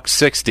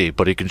 $160,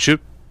 but he can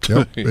shoot.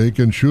 Yep, he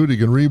can shoot, he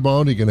can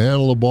rebound, he can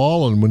handle the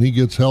ball, and when he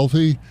gets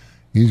healthy,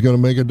 he's going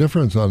to make a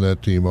difference on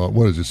that team.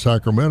 What is it,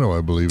 Sacramento,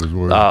 I believe is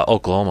where.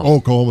 Oklahoma.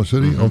 Oklahoma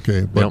City.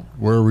 Okay, but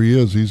wherever he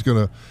is, he's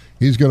gonna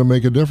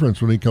make a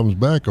difference when he comes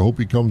back. I hope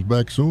he comes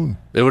back soon.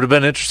 It would have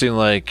been interesting,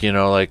 for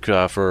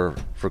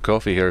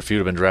Kofi here, if he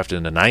would have been drafted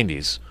in the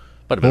 '90s,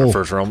 might have been a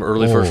first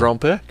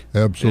round pick.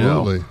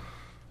 Absolutely.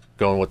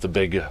 Going with the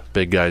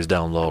big guys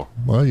down low.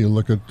 Well, you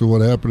look at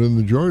what happened in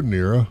the Jordan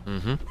era.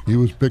 Mm-hmm. He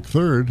was picked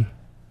third.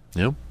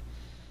 Yep.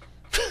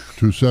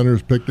 2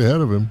 centers picked ahead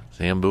of him.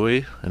 Sam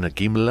Bowie and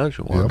Hakeem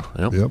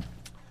Olajuwon. Yep.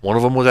 One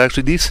of them was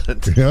actually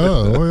decent. Yeah,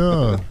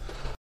 oh yeah.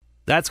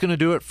 That's going to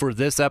do it for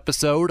this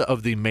episode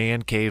of the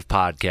Man Cave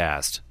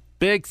Podcast.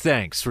 Big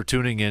thanks for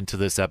tuning in to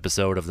this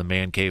episode of the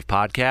Man Cave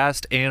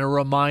Podcast. And a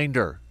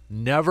reminder,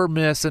 never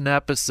miss an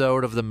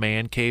episode of the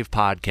Man Cave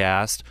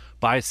Podcast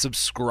by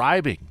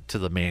subscribing to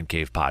the Man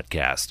Cave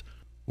Podcast.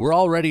 We're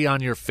already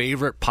on your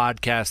favorite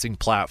podcasting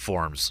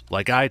platforms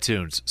like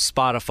iTunes,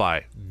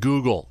 Spotify,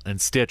 Google, and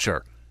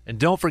Stitcher. And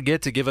don't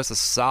forget to give us a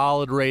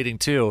solid rating,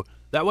 too.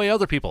 That way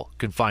other people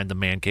can find the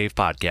Man Cave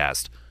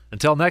Podcast.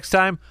 Until next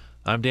time,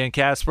 I'm Dan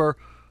Casper,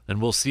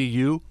 and we'll see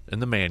you in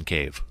the Man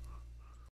Cave.